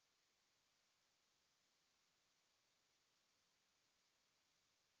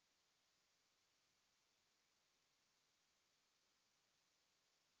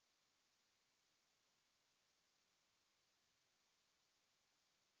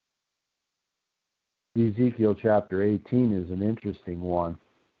 Ezekiel chapter 18 is an interesting one.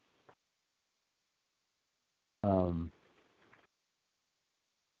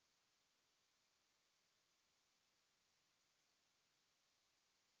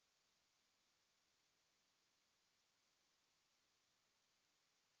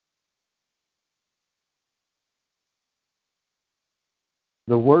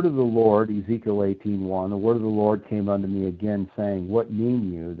 The word of the Lord, Ezekiel 18:1, the word of the Lord came unto me again, saying, What mean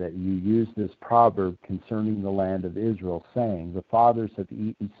you that you use this proverb concerning the land of Israel, saying, The fathers have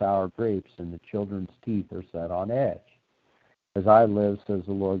eaten sour grapes, and the children's teeth are set on edge? As I live, says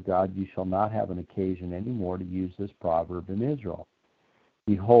the Lord God, you shall not have an occasion any more to use this proverb in Israel.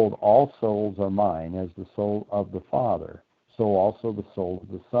 Behold, all souls are mine, as the soul of the Father. So also the soul of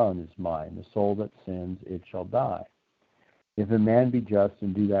the Son is mine. The soul that sins, it shall die. If a man be just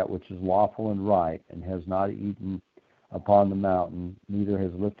and do that which is lawful and right, and has not eaten upon the mountain, neither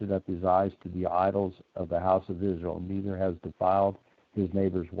has lifted up his eyes to the idols of the house of Israel, neither has defiled his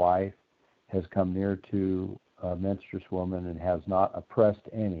neighbor's wife, has come near to a menstruous woman, and has not oppressed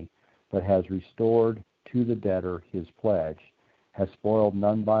any, but has restored to the debtor his pledge, has spoiled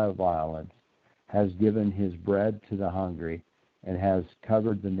none by violence, has given his bread to the hungry, and has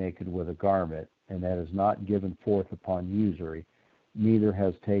covered the naked with a garment, and that is not given forth upon usury, neither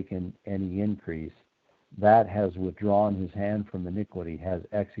has taken any increase, that has withdrawn his hand from iniquity, has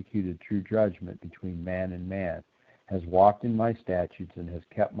executed true judgment between man and man, has walked in my statutes, and has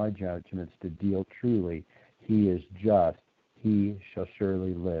kept my judgments to deal truly. He is just, he shall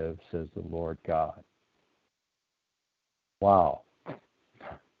surely live, says the Lord God. Wow.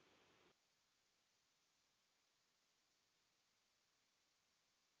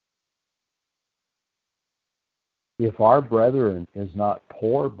 If our brethren is not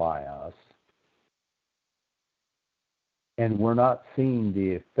poor by us, and we're not seeing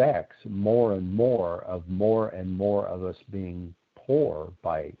the effects more and more of us being poor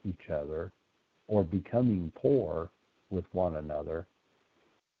by each other, or becoming poor with one another,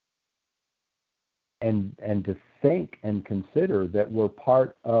 and to think and consider that we're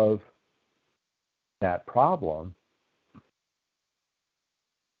part of that problem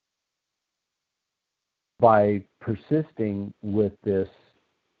by persisting with this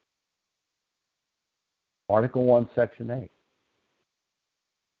Article 1, Section 8.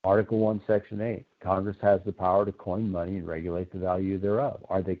 Article 1, Section 8. Congress has the power to coin money and regulate the value thereof.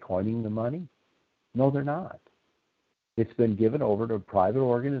 Are they coining the money? No, they're not. It's been given over to a private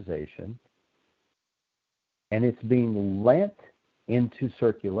organization, and it's being lent into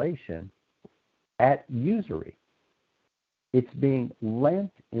circulation at usury. It's being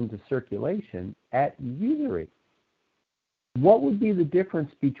lent into circulation at usury. What would be the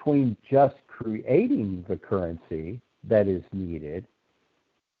difference between just creating the currency that is needed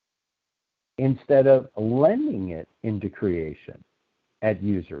instead of lending it into creation at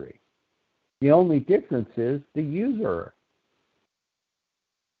usury? The only difference is the usurer.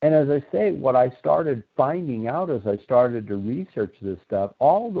 And as I say, what I started finding out as I started to research this stuff,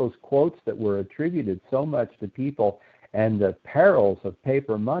 all those quotes that were attributed so much to people and the perils of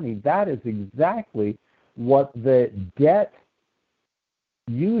paper money, that is exactly what the debt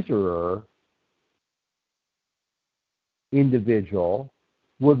usurer individual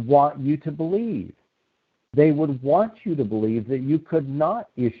would want you to believe. They would want you to believe that you could not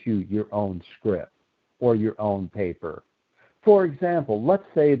issue your own script or your own paper. For example, let's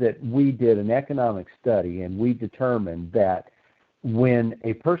say that we did an economic study and we determined that when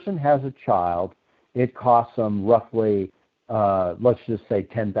a person has a child, it costs them roughly, let's just say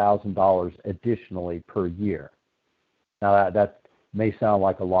 $10,000 additionally per year. Now that may sound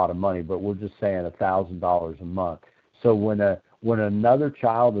like a lot of money, but we're just saying $1,000 a month. So when another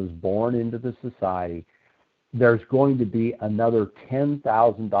child is born into the society, there's going to be another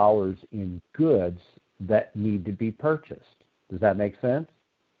 $10,000 in goods that need to be purchased. Does that make sense?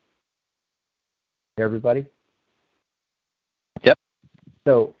 Everybody? Yep.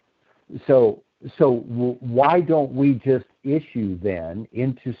 So why don't we just issue then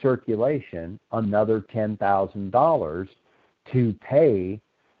into circulation another $10,000 to pay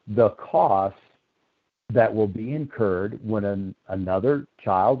the costs that will be incurred when another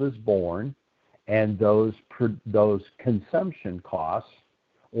child is born, and those consumption costs,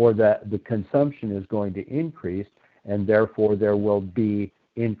 or that the consumption is going to increase, and therefore there will be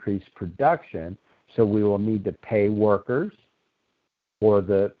increased production, so we will need to pay workers for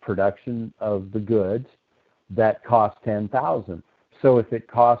the production of the goods that cost $10,000. So if it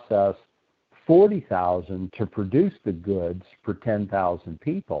costs us $40,000 to produce the goods for 10,000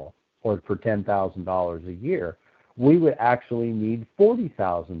 people, or for $10,000 a year, we would actually need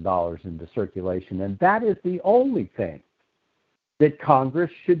 $40,000 into circulation, and that is the only thing that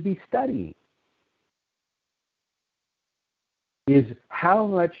Congress should be studying, is how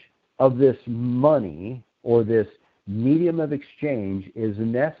much of this money or this medium of exchange is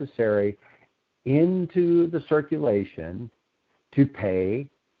necessary into the circulation to pay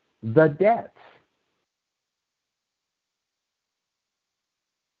the debts.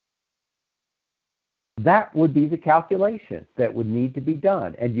 That would be the calculation that would need to be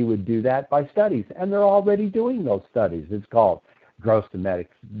done, and you would do that by studies, and they're already doing those studies. It's called gross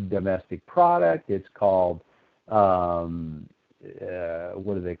domestic product. It's called, what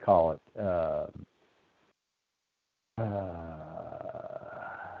do they call it?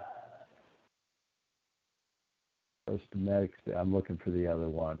 Gross domestic, I'm looking for the other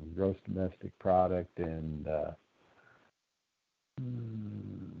one. Gross domestic product and I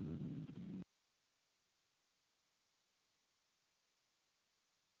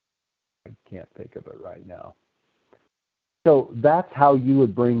can't think of it right now. So that's how you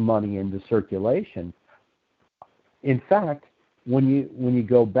would bring money into circulation. In fact, when you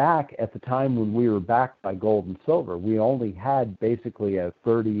go back at the time when we were backed by gold and silver, we only had basically a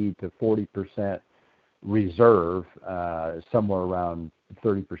 30 to 40% reserve, somewhere around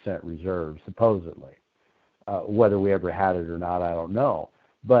 30% reserve, supposedly. Whether we ever had it or not, I don't know.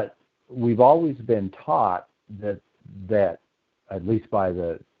 But we've always been taught that at least by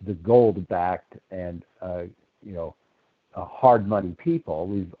the gold-backed and hard money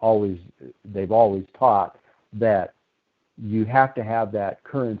people, they've always taught that you have to have that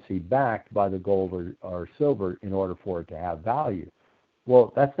currency backed by the gold or silver in order for it to have value.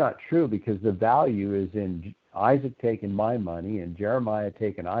 Well, that's not true, because the value is in Isaac taking my money and Jeremiah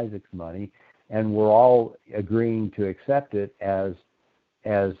taking Isaac's money, and we're all agreeing to accept it as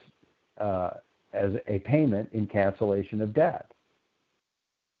a payment in cancellation of debt.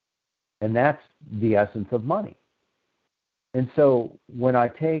 And that's the essence of money. And so when I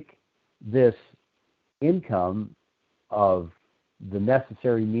take this income of the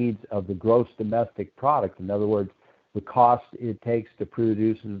necessary needs of the gross domestic product, in other words, the cost it takes to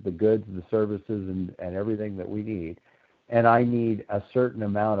produce the goods, the services, and everything that we need, and I need a certain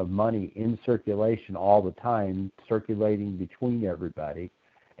amount of money in circulation all the time, circulating between everybody,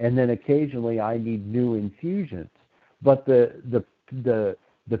 and then occasionally I need new infusions. But the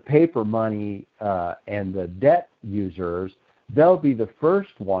paper money and the debt users, they'll be the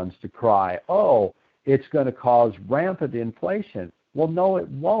first ones to cry, oh, it's going to cause rampant inflation. Well, no, it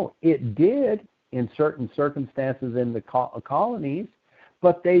won't. It did in certain circumstances in the colonies,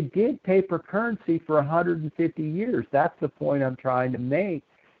 but they did paper currency for 150 years. That's the point I'm trying to make,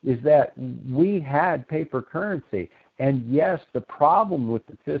 is that we had paper currency. And yes, the problem with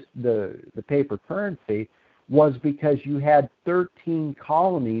the paper currency was because you had 13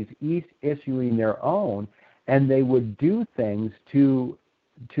 colonies each issuing their own, and they would do things to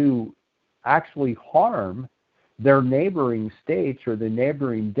actually harm their neighboring states or the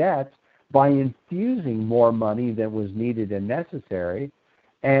neighboring debts by infusing more money than was needed and necessary,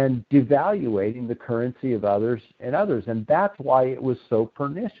 and devaluating the currency of others. And that's why it was so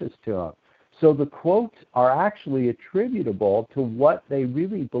pernicious to them. So the quotes are actually attributable to what they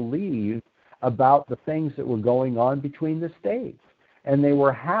really believed about the things that were going on between the states. And they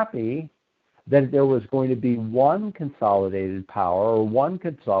were happy that there was going to be one consolidated power or one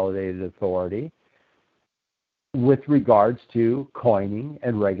consolidated authority with regards to coining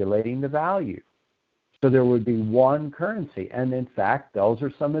and regulating the value. So there would be one currency. And in fact, those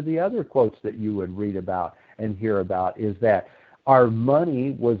are some of the other quotes that you would read about and hear about, is that our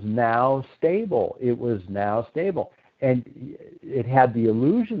money was now stable. It was now stable. And it had the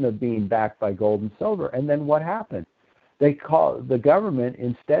illusion of being backed by gold and silver. And then what happened? They call the government,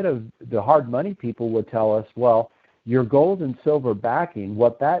 instead of the hard money people would tell us, well, your gold and silver backing,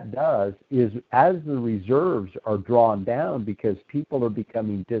 what that does is, as the reserves are drawn down because people are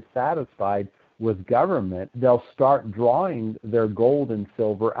becoming dissatisfied with government, they'll start drawing their gold and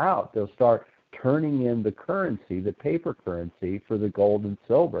silver out. They'll start turning in the currency, the paper currency, for the gold and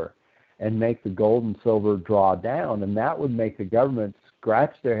silver, and make the gold and silver draw down. And that would make the government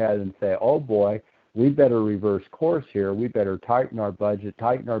scratch their head and say, oh boy, we better reverse course here. We better tighten our budget,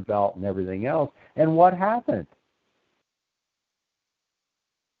 tighten our belt, and everything else. And what happened?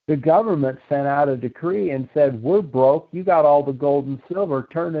 The government sent out a decree and said, we're broke, you got all the gold and silver,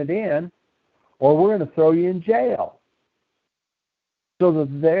 turn it in, or we're going to throw you in jail. So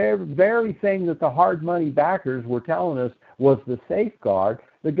the very thing that the hard money backers were telling us was the safeguard,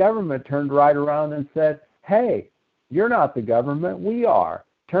 the government turned right around and said, hey, you're not the government, we are.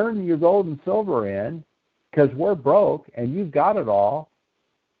 Turn your gold and silver in, because we're broke and you've got it all.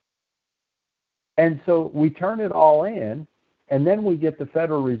 And so we turn it all in, and then we get the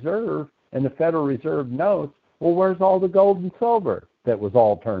Federal Reserve, and the Federal Reserve notes, well, where's all the gold and silver that was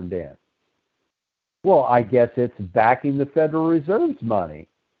all turned in? Well, I guess it's backing the Federal Reserve's money.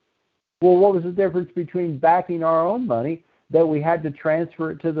 Well, what was the difference between backing our own money, that we had to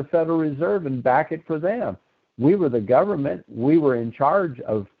transfer it to the Federal Reserve and back it for them? We were the government. We were in charge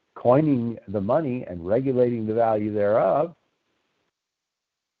of coining the money and regulating the value thereof.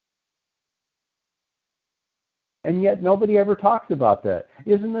 And yet nobody ever talks about that.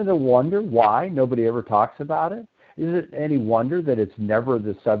 Isn't it a wonder why nobody ever talks about it? Is it any wonder that it's never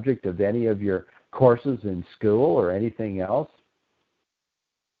the subject of any of your courses in school or anything else?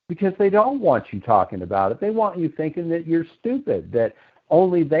 Because they don't want you talking about it. They want you thinking that you're stupid, that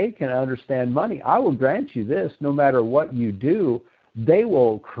only they can understand money. I will grant you this, no matter what you do, they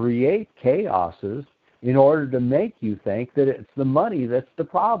will create chaoses in order to make you think that it's the money that's the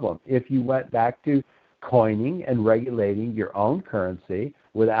problem. If you went back to coining and regulating your own currency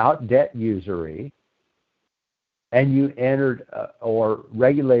without debt usury, and you entered or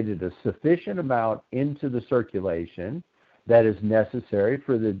regulated a sufficient amount into the circulation that is necessary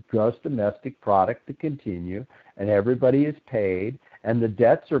for the gross domestic product to continue, and everybody is paid, and the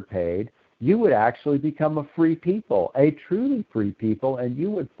debts are paid, you would actually become a free people, a truly free people, and you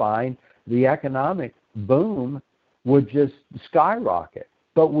would find the economic boom would just skyrocket.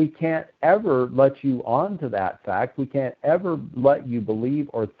 But we can't ever let you onto that fact. We can't ever let you believe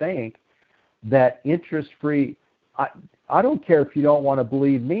or think that interest-free. I don't care if you don't want to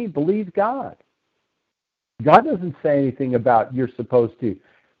believe me. Believe God. God doesn't say anything about you're supposed to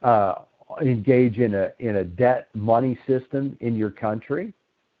engage in a debt money system in your country.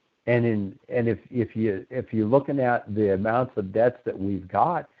 And if you're looking at the amounts of debts that we've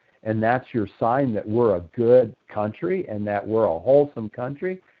got, and that's your sign that we're a good country and that we're a wholesome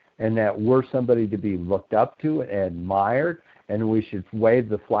country and that we're somebody to be looked up to and admired, and we should wave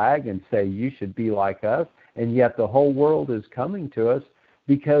the flag and say you should be like us, and yet the whole world is coming to us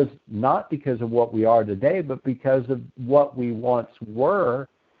not because of what we are today, but because of what we once were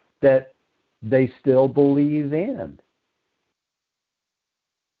that they still believe in.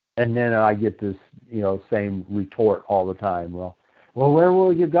 And then I get this, same retort all the time. Well, where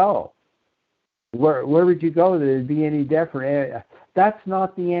will you go? Where would you go that it'd be any different? That's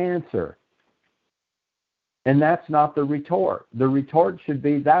not the answer. And that's not the retort. The retort should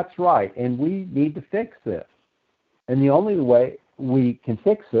be, that's right, and we need to fix this. And the only way we can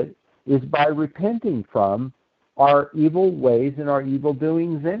fix it is by repenting from our evil ways and our evil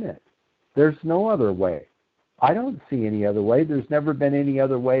doings in it. There's no other way. I don't see any other way. There's never been any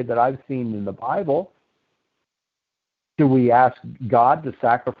other way that I've seen in the Bible. Do we ask God to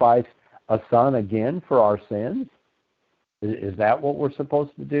sacrifice a son again for our sins? Is that what we're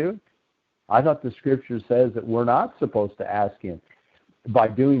supposed to do? I thought the scripture says that we're not supposed to ask him by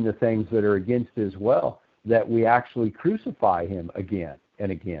doing the things that are against his will, that we actually crucify him again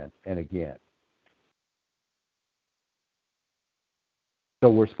and again and again. So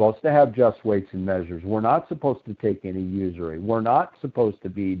we're supposed to have just weights and measures. We're not supposed to take any usury. We're not supposed to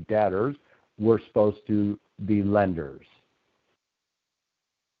be debtors. We're supposed to be lenders.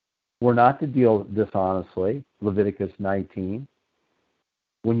 We're not to deal dishonestly, Leviticus 19.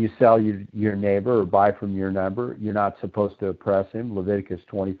 When you sell your neighbor or buy from your neighbor, you're not supposed to oppress him, Leviticus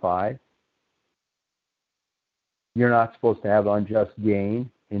 25. You're not supposed to have unjust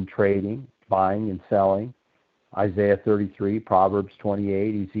gain in trading, buying and selling, Isaiah 33, Proverbs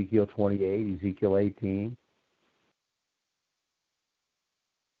 28, Ezekiel 28, Ezekiel 18.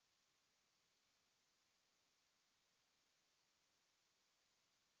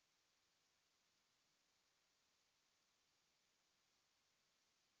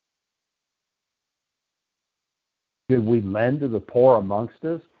 Should we lend to the poor amongst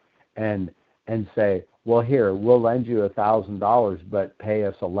us and say, well, here, we'll lend you $1,000, but pay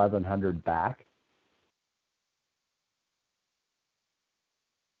us $1,100 back?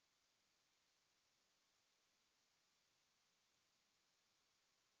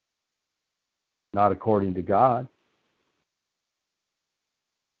 Not according to God.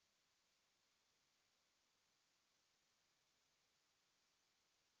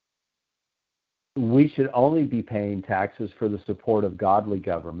 We should only be paying taxes for the support of godly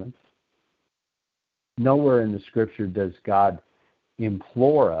governments. Nowhere in the scripture does God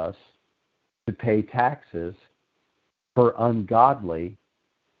implore us to pay taxes for ungodly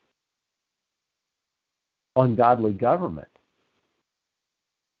government.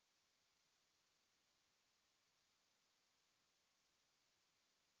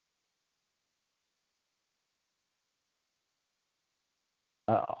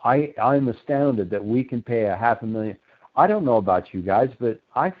 I'm astounded that we can pay $500,000. I don't know about you guys, but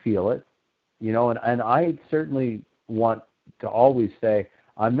I feel it, and I certainly want to always say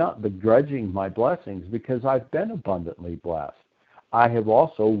I'm not begrudging my blessings because I've been abundantly blessed. I have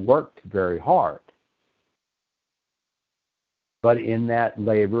also worked very hard. But in that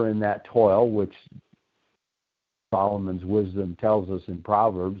labor, in that toil, which Solomon's wisdom tells us in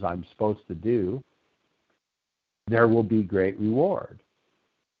Proverbs I'm supposed to do, there will be great reward.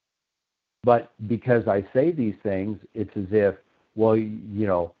 But because I say these things, it's as if, well, you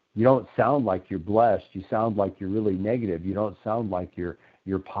know, you don't sound like you're blessed. You sound like you're really negative. You don't sound like you're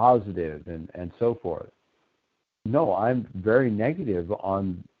positive and so forth. No, I'm very negative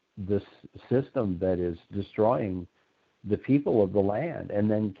on this system that is destroying the people of the land, and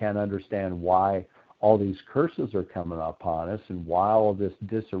then can't understand why all these curses are coming upon us and why all this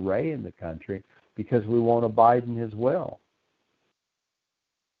disarray in the country, because we won't abide in his will.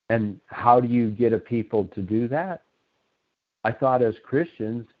 And how do you get a people to do that? I thought as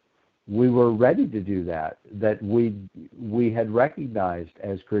Christians we were ready to do that, that we had recognized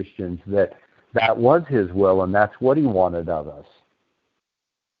as Christians that that was his will and that's what he wanted of us.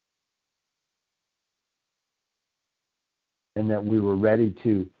 And that we were ready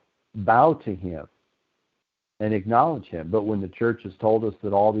to bow to him and acknowledge him. But when the church has told us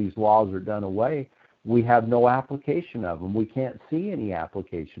that all these laws are done away, we have no application of them. We can't see any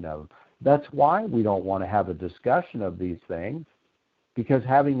application of them. That's why we don't want to have a discussion of these things, because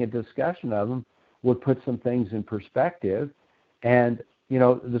having a discussion of them would put some things in perspective. And, you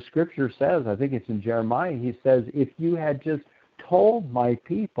know, the scripture says, I think it's in Jeremiah, he says, if you had just told my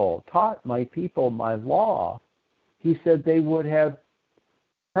people, taught my people my law, he said they would have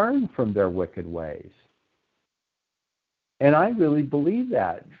turned from their wicked ways. And I really believe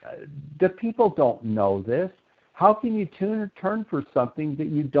that. The people don't know this. How can you turn for something that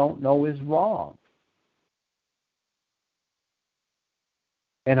you don't know is wrong?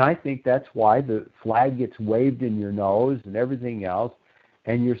 And I think that's why the flag gets waved in your nose and everything else,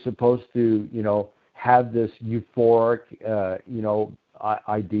 and you're supposed to, you know, have this euphoric,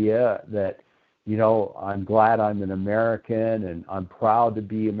 idea that, you know, I'm glad I'm an American and I'm proud to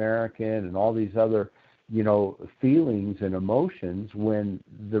be American and all these other, you know, feelings and emotions, when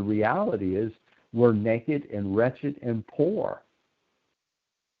the reality is we're naked and wretched and poor.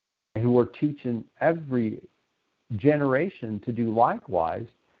 And we're teaching every generation to do likewise,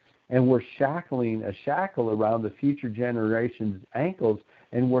 and we're shackling a shackle around the future generation's ankles,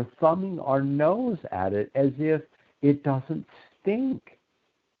 and we're thumbing our nose at it as if it doesn't stink.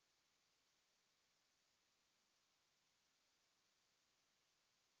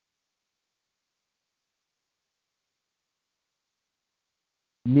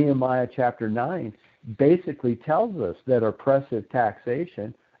 Nehemiah chapter 9 basically tells us that oppressive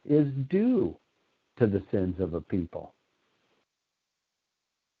taxation is due to the sins of a people.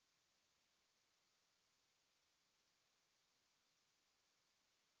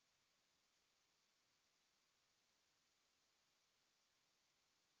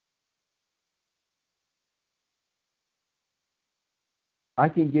 I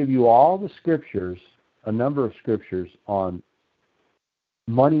can give you all the scriptures, a number of scriptures on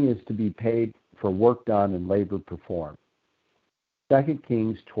money is to be paid for work done and labor performed. 2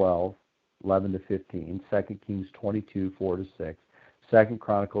 Kings 12, 11 to 15, 2 Kings 22, 4 to 6, 2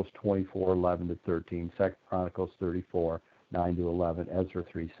 Chronicles 24, 11 to 13, 2 Chronicles 34, 9 to 11, Ezra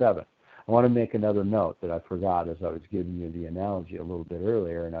 3, 7. I want to make another note that I forgot as I was giving you the analogy a little bit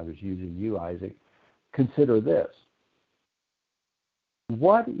earlier, and I was using you, Isaac. Consider this.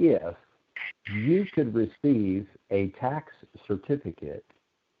 What if you could receive a tax certificate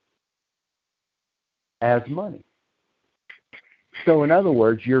as money? So in other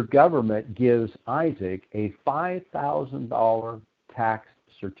words, your government gives Isaac a $5,000 tax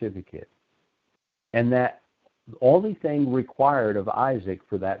certificate. And that the only thing required of Isaac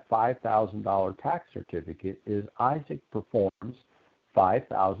for that $5,000 tax certificate is Isaac performs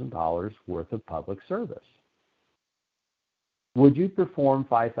 $5,000 worth of public service. Would you perform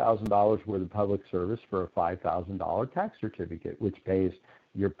 $5,000 worth of public service for a $5,000 tax certificate, which pays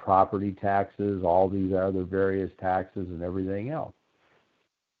your property taxes, all these other various taxes, and everything else?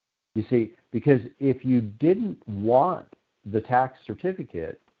 You see, because if you didn't want the tax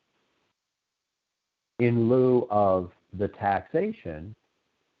certificate in lieu of the taxation,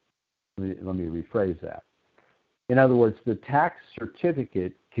 let me rephrase that. In other words, the tax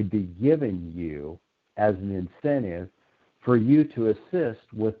certificate could be given you as an incentive for you to assist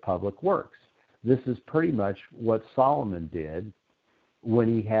with public works. This is pretty much what Solomon did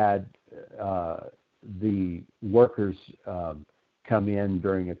when he had the workers come in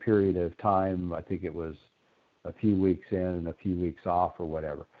during a period of time. I think it was a few weeks in and a few weeks off or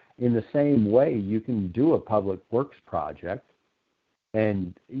whatever. In the same way, you can do a public works project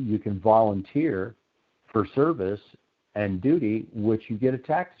and you can volunteer for service and duty, which you get a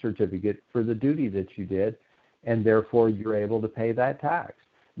tax certificate for the duty that you did, and therefore you're able to pay that tax.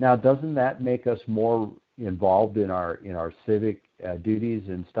 Now, doesn't that make us more involved in our civic duties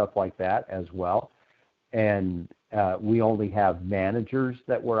and stuff like that as well. And we only have managers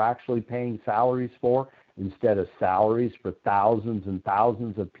that we're actually paying salaries for instead of salaries for thousands and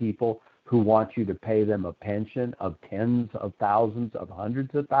thousands of people who want you to pay them a pension of tens of thousands, of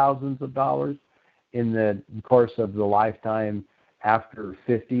hundreds of thousands of dollars in the course of the lifetime after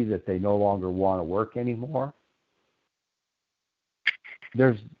 50 that they no longer want to work anymore.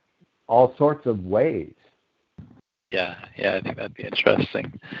 There's all sorts of ways. Yeah, I think that'd be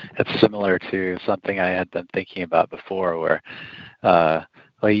interesting. It's similar to something I had been thinking about before, where,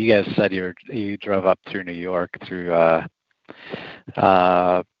 well, you guys said you drove up through New York through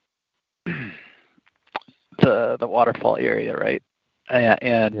the waterfall area, right?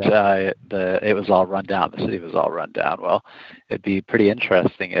 And Yeah. it was all run down. The city was all run down. Well, it'd be pretty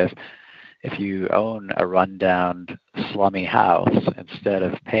interesting if you own a rundown, slummy house, instead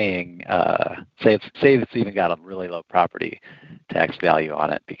of paying, say it's even got a really low property tax value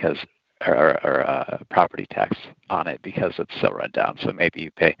on it because, or property tax on it because it's so run down. So maybe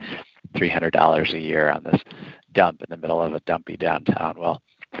you pay $300 a year on this dump in the middle of a dumpy downtown. Well,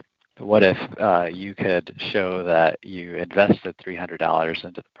 what if you could show that you invested $300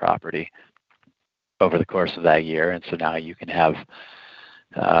 into the property over the course of that year, and so now you can have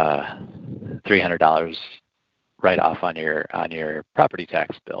 $300 write off on your property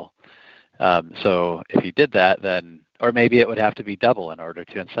tax bill. So if you did that, then, or maybe it would have to be double in order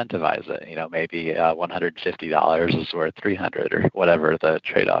to incentivize it. You know, maybe $150 is worth $300 or whatever the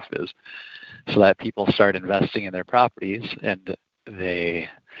trade-off is, so that people start investing in their properties and they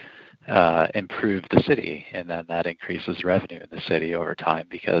improve the city, and then that increases revenue in the city over time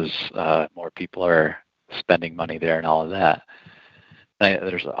because more people are spending money there and all of that.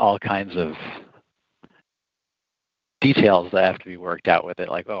 There's all kinds of details that have to be worked out with it,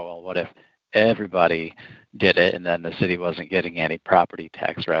 like, oh, well, what if everybody did it and then the city wasn't getting any property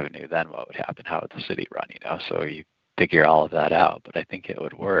tax revenue? Then what would happen? How would the city run? You know, so you figure all of that out, but I think it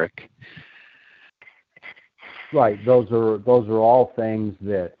would work. Right. Those are all things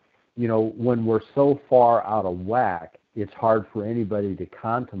that, you know, when we're so far out of whack, it's hard for anybody to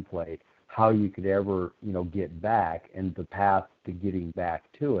contemplate how you could ever, you know, get back and the path to getting back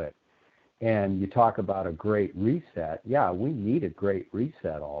to it. And you talk about a great reset. Yeah, we need a great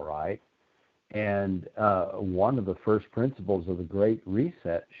reset, all right. And one of the first principles of the great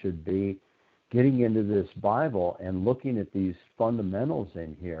reset should be getting into this Bible and looking at these fundamentals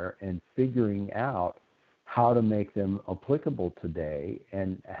in here and figuring out how to make them applicable today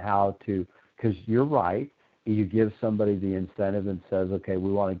and how to, because you're right, you give somebody the incentive and says, okay,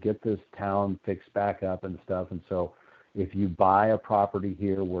 we want to get this town fixed back up and stuff, and so if you buy a property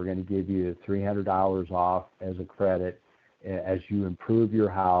here, we're going to give you $300 off as a credit as you improve your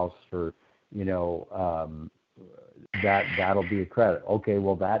house, or, you know, that'll be a credit. Okay,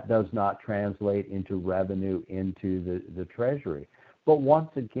 well, that does not translate into revenue into the Treasury. But once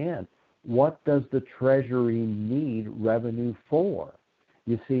again, what does the Treasury need revenue for?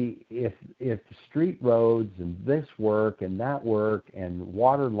 You see, if street roads and this work and that work and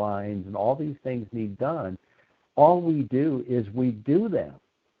water lines and all these things need done, all we do is we do them.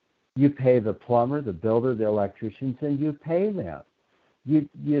 You pay the plumber, the builder, the electricians, and you pay them. You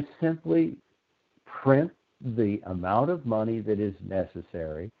simply print the amount of money that is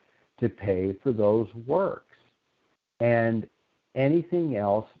necessary to pay for those works. And anything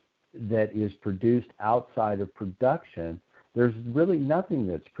else that is produced outside of production, there's really nothing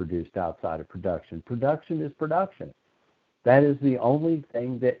that's produced outside of production. Production is production. That is the only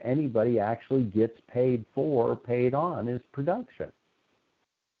thing that anybody actually gets paid for or paid on is production.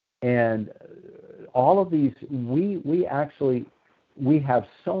 And all of these, we have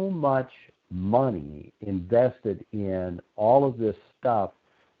so much money invested in all of this stuff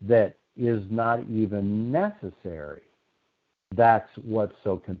that is not even necessary. That's what's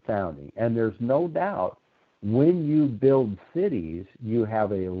so confounding. And there's no doubt when you build cities, you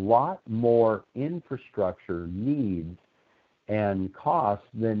have a lot more infrastructure needs and costs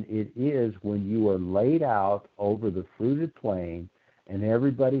than it is when you are laid out over the fruited plain and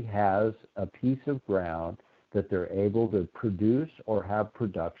everybody has a piece of ground that they're able to produce or have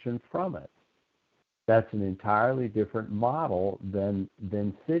production from it. That's an entirely different model than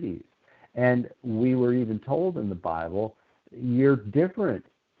cities. And we were even told in the Bible, you're different.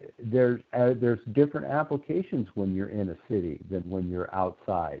 There's different applications when you're in a city than when you're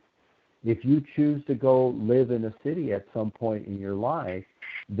outside. If you choose to go live in a city at some point in your life,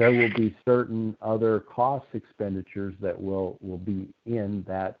 there will be certain other cost expenditures that will be in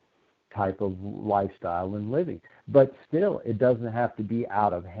that type of lifestyle and living. But still, it doesn't have to be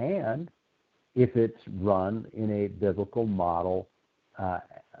out of hand. if it's run in a biblical model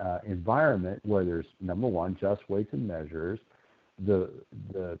environment where there's, number one, just weights and measures, the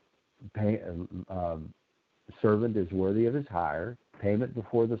servant is worthy of his hire, payment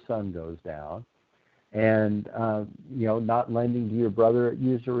before the sun goes down, and not lending to your brother at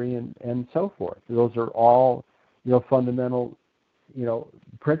usury and so forth. Those are all fundamental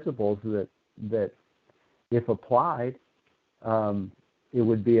principles that if applied, it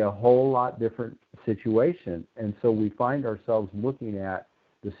would be a whole lot different situation. And so we find ourselves looking at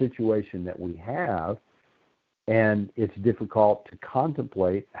the situation that we have, and it's difficult to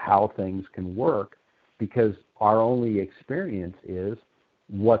contemplate how things can work because our only experience is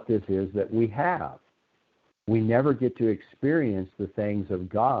what this is that we have. We never get to experience the things of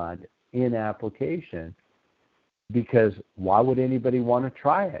God in application, because why would anybody want to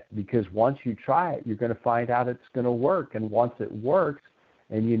try it? Because once you try it, you're going to find out it's going to work. And once it works,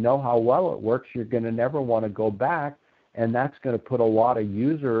 and you know how well it works, you're going to never want to go back. And that's going to put a lot of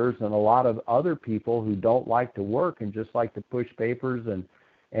users and a lot of other people who don't like to work and just like to push papers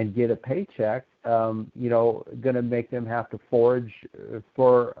and get a paycheck, going to make them have to forage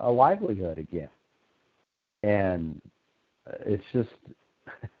for a livelihood again. And it's just...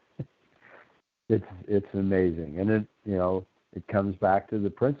 It's amazing, and it comes back to the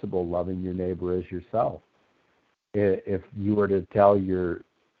principle, loving your neighbor as yourself. If you were to tell your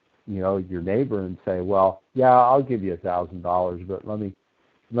neighbor and say, well, yeah, I'll give you $1,000, but let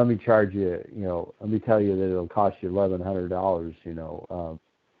me charge you, let me tell you that it'll cost you $1,100,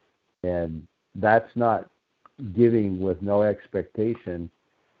 and that's not giving with no expectation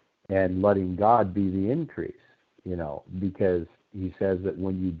and letting God be the increase, because he says that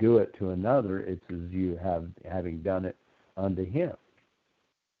when you do it to another, it's as you having done it unto him.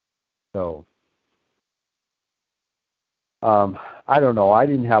 So, I don't know. I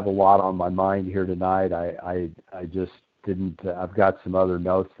didn't have a lot on my mind here tonight. I just didn't. I've got some other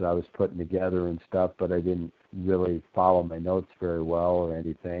notes that I was putting together and stuff, but I didn't really follow my notes very well or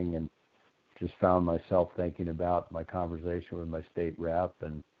anything, and just found myself thinking about my conversation with my state rep,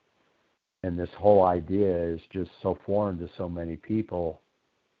 and this whole idea is just so foreign to so many people.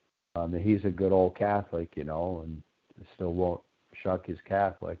 He's a good old Catholic, and still won't shuck his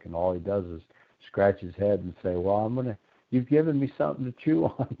Catholic, and all he does is scratch his head and say, well, you've given me something to chew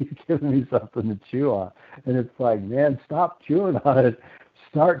on. You've given me something to chew on. And it's like, man, stop chewing on it.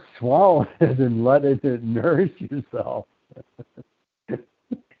 Start swallowing it and let it nourish yourself.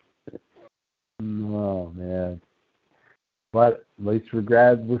 Oh, man. But at least we're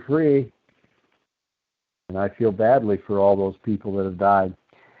glad we're free. And I feel badly for all those people that have died.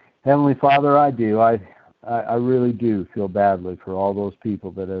 Heavenly Father, I do. I really do feel badly for all those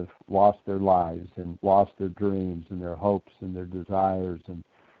people that have lost their lives and lost their dreams and their hopes and their desires and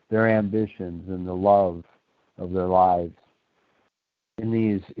their ambitions and the love of their lives in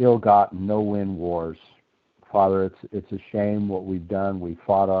these ill-gotten, no-win wars. Father, it's a shame what we've done. We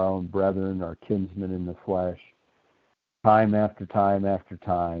fought our own brethren, our kinsmen in the flesh, time after time after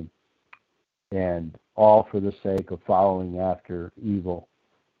time, and all for the sake of following after evil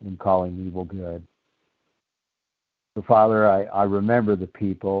and calling evil good. So, Father, I remember the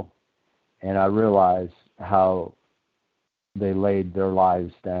people, and I realize how they laid their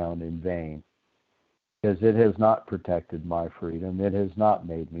lives down in vain, because it has not protected my freedom. It has not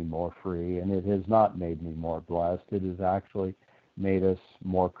made me more free, and it has not made me more blessed. It has actually made us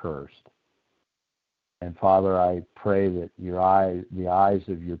more cursed. And, Father, I pray that the eyes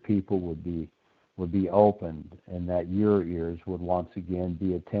of your people would be opened, and that your ears would once again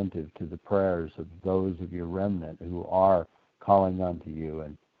be attentive to the prayers of those of your remnant who are calling unto you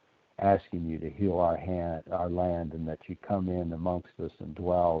and asking you to heal our land, and that you come in amongst us and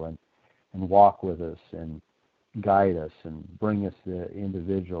dwell and walk with us and guide us and bring us the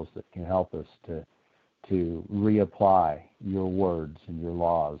individuals that can help us to reapply your words and your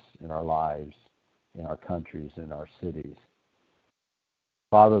laws in our lives, in our countries, in our cities.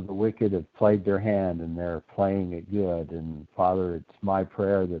 Father, the wicked have played their hand, and they're playing it good. And, Father, it's my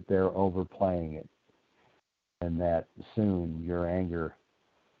prayer that they're overplaying it, and that soon your anger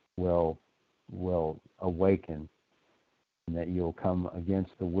will awaken, and that you'll come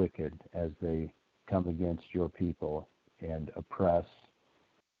against the wicked as they come against your people and oppress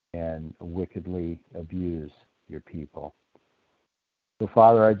and wickedly abuse your people. So,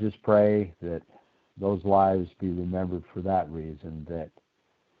 Father, I just pray that those lives be remembered for that reason,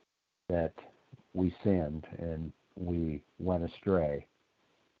 that we sinned and we went astray.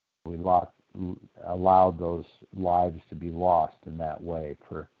 We allowed those lives to be lost in that way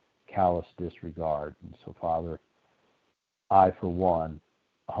for callous disregard. And so, Father, I, for one,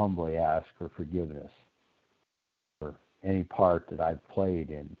 humbly ask for forgiveness for any part that I've played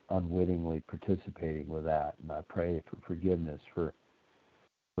in unwittingly participating with that. And I pray for forgiveness for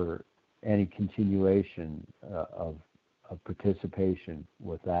any continuation of participation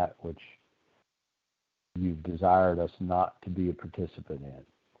with that which you've desired us not to be a participant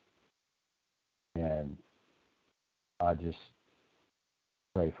in. And I just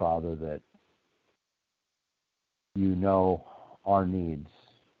pray, Father, that you know our needs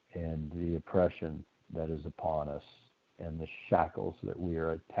and the oppression that is upon us and the shackles that we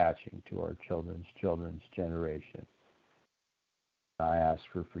are attaching to our children's generation. I ask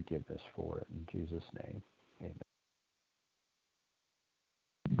for forgiveness for it in Jesus' name. Amen.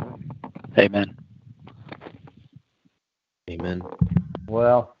 Amen. Amen.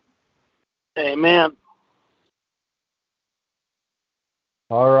 Well, Amen.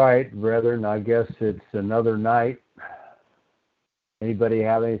 all right, brethren, I guess it's another night. Anybody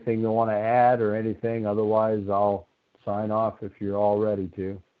have anything they want to add or anything? Otherwise, I'll sign off if you're all ready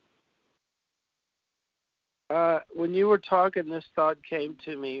to. When you were talking, this thought came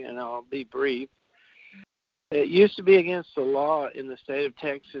to me, and I'll be brief. It used to be against the law in the state of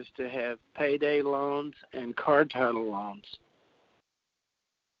Texas to have payday loans and car title loans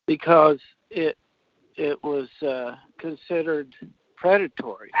because it was considered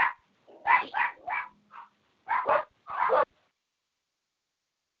predatory.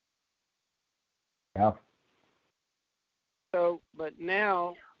 Yeah. So, but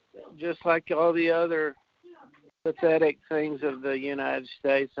now, just like all the other pathetic things of the United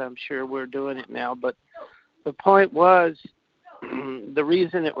States, I'm sure we're doing it now. But the point was, the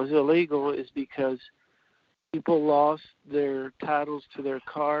reason it was illegal is because people lost their titles to their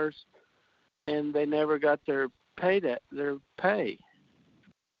cars, and they never got their pay.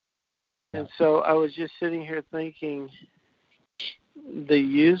 And so I was just sitting here thinking, the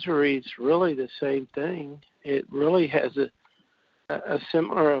usury is really the same thing. It really has a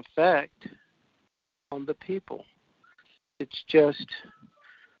similar effect on the people. It's just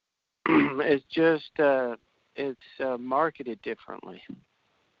marketed differently.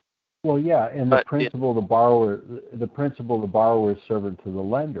 Well, yeah, and the principle of the borrower is servant to the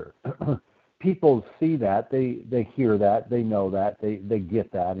lender. People see that, they hear that, they know that, they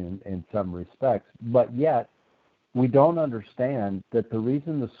get that in some respects, but yet we don't understand that the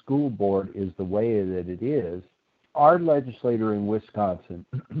reason the school board is the way that it is, our legislator in Wisconsin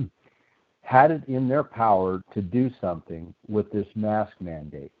had it in their power to do something with this mask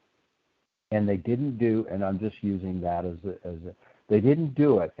mandate. And they didn't do, and I'm just using that as a they didn't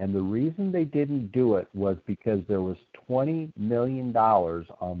do it. And the reason they didn't do it was because there was $20 million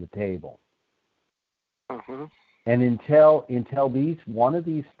on the table. Uh-huh. And until one of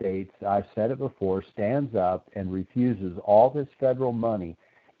these states, I've said it before, stands up and refuses all this federal money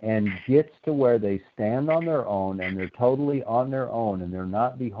and gets to where they stand on their own and they're totally on their own and they're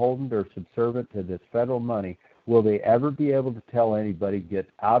not beholden or subservient to this federal money, will they ever be able to tell anybody, get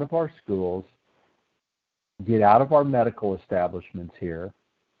out of our schools, get out of our medical establishments here,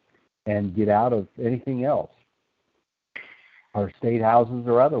 and get out of anything else, our state houses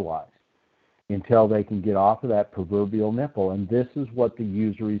or otherwise, until they can get off of that proverbial nipple. And this is what the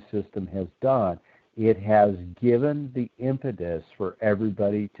usury system has done. It has given the impetus for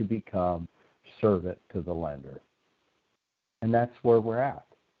everybody to become servant to the lender. And that's where we're at.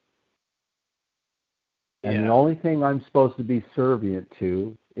 And the only thing I'm supposed to be subservient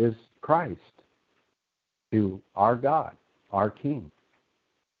to is Christ, to our God, our King.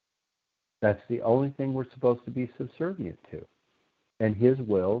 That's the only thing we're supposed to be subservient to, and His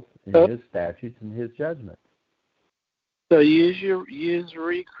wills, and His statutes, and His judgments. So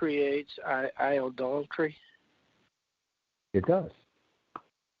usury creates idolatry? It does.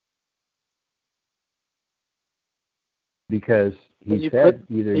 Because He said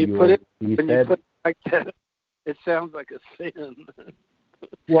either you will... He said, you put it like that, it sounds like a sin.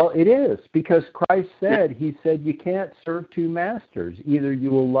 Well, it is, because Christ said, He said you can't serve two masters. Either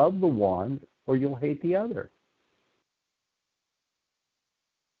you will love the one or you'll hate the other.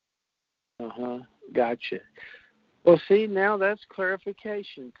 Uh-huh. Gotcha. Well, see, now that's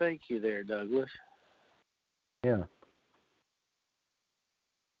clarification. Thank you there, Douglas. Yeah.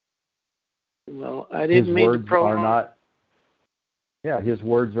 Well, I didn't mean to prolong. His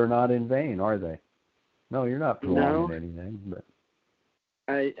words are not in vain, are they? No, you're not prolonging anything. But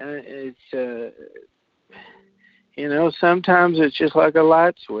it's sometimes it's just like a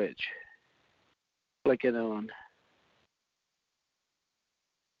light switch, flick it on.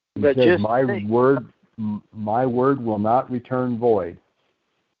 But just my word will not return void.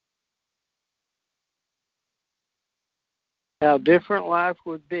 how different life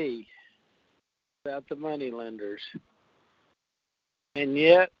would be without the money lenders. And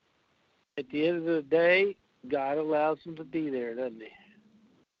yet, at the end of the day, God allows them to be there, doesn't he?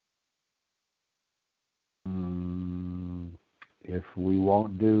 If we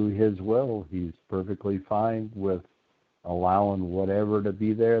won't do his will, he's perfectly fine with allowing whatever to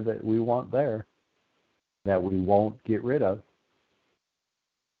be there that we want there, that we won't get rid of.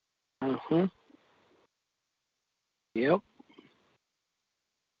 Mm-hmm. Yep.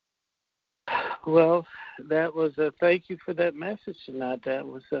 Well, that was a thank you for that message tonight. That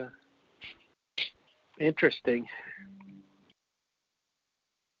was interesting.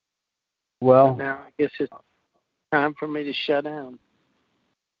 Well, now I guess it's time for me to shut down.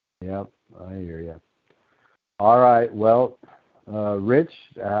 Yep, I hear you. All right. Well, Rich,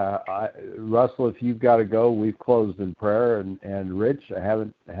 Russell, if you've got to go, we've closed in prayer. And Rich, I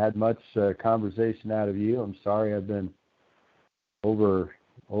haven't had much conversation out of you. I'm sorry I've been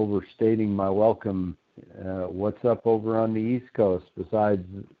overstating my welcome. What's up over on the East Coast besides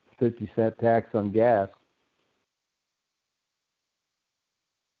 50-cent tax on gas?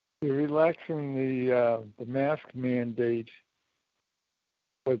 They're relaxing the mask mandate,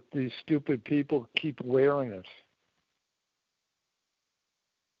 but these stupid people keep wearing it.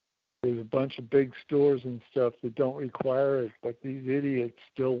 There's a bunch of big stores and stuff that don't require it, but these idiots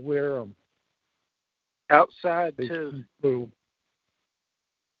still wear them. Outside, too.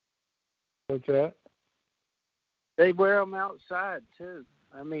 What's that? They wear them outside, too.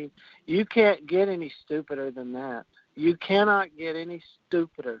 I mean, you can't get any stupider than that. You cannot get any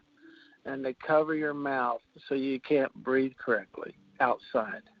stupider than to cover your mouth so you can't breathe correctly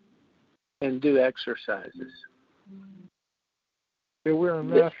outside and do exercises. They're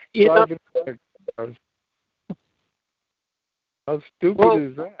wearing masks Yeah. driving cars. How stupid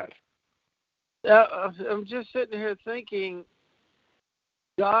is that? I'm just sitting here thinking,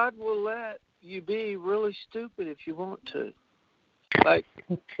 God will let you be really stupid if you want to. Like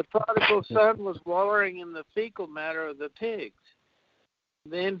the prodigal son was wallowing in the fecal matter of the pigs.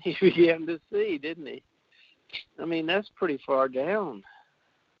 Then he began to see, didn't he? I mean, that's pretty far down.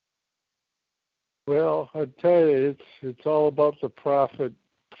 Well, I tell you, it's all about the profit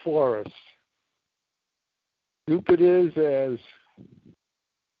for us. Stupid is as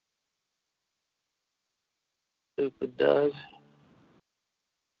Stupid does.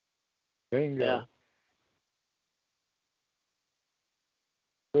 bingo. Yeah.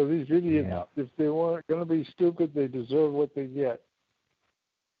 So these idiots, if they weren't going to be stupid, they deserve what they get.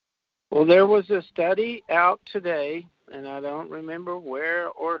 Well, there was a study out today, and I don't remember where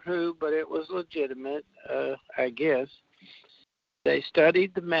or who, but it was legitimate, I guess. They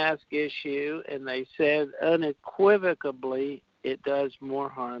studied the mask issue, and they said unequivocally it does more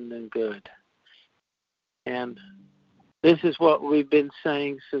harm than good. And this is what we've been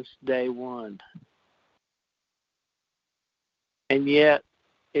saying since day one. And yet,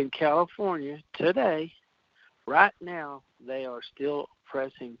 in California today, right now, they are still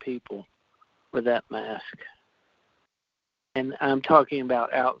pressing people with that mask. And I'm talking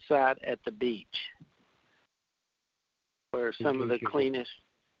about outside at the beach, where some of the cleanest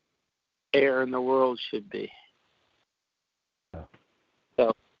air in the world should be.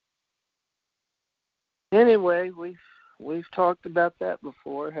 So, anyway, we've talked about that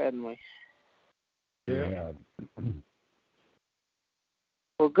before, hadn't we? Yeah.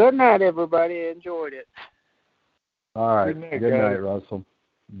 Well, good night, everybody. I enjoyed it. All right. Good night, guys. Russell.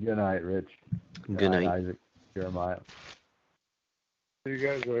 Good night, Rich. Good night. Isaac. Jeremiah. See you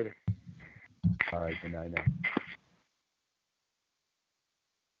guys later. All right. Good night now.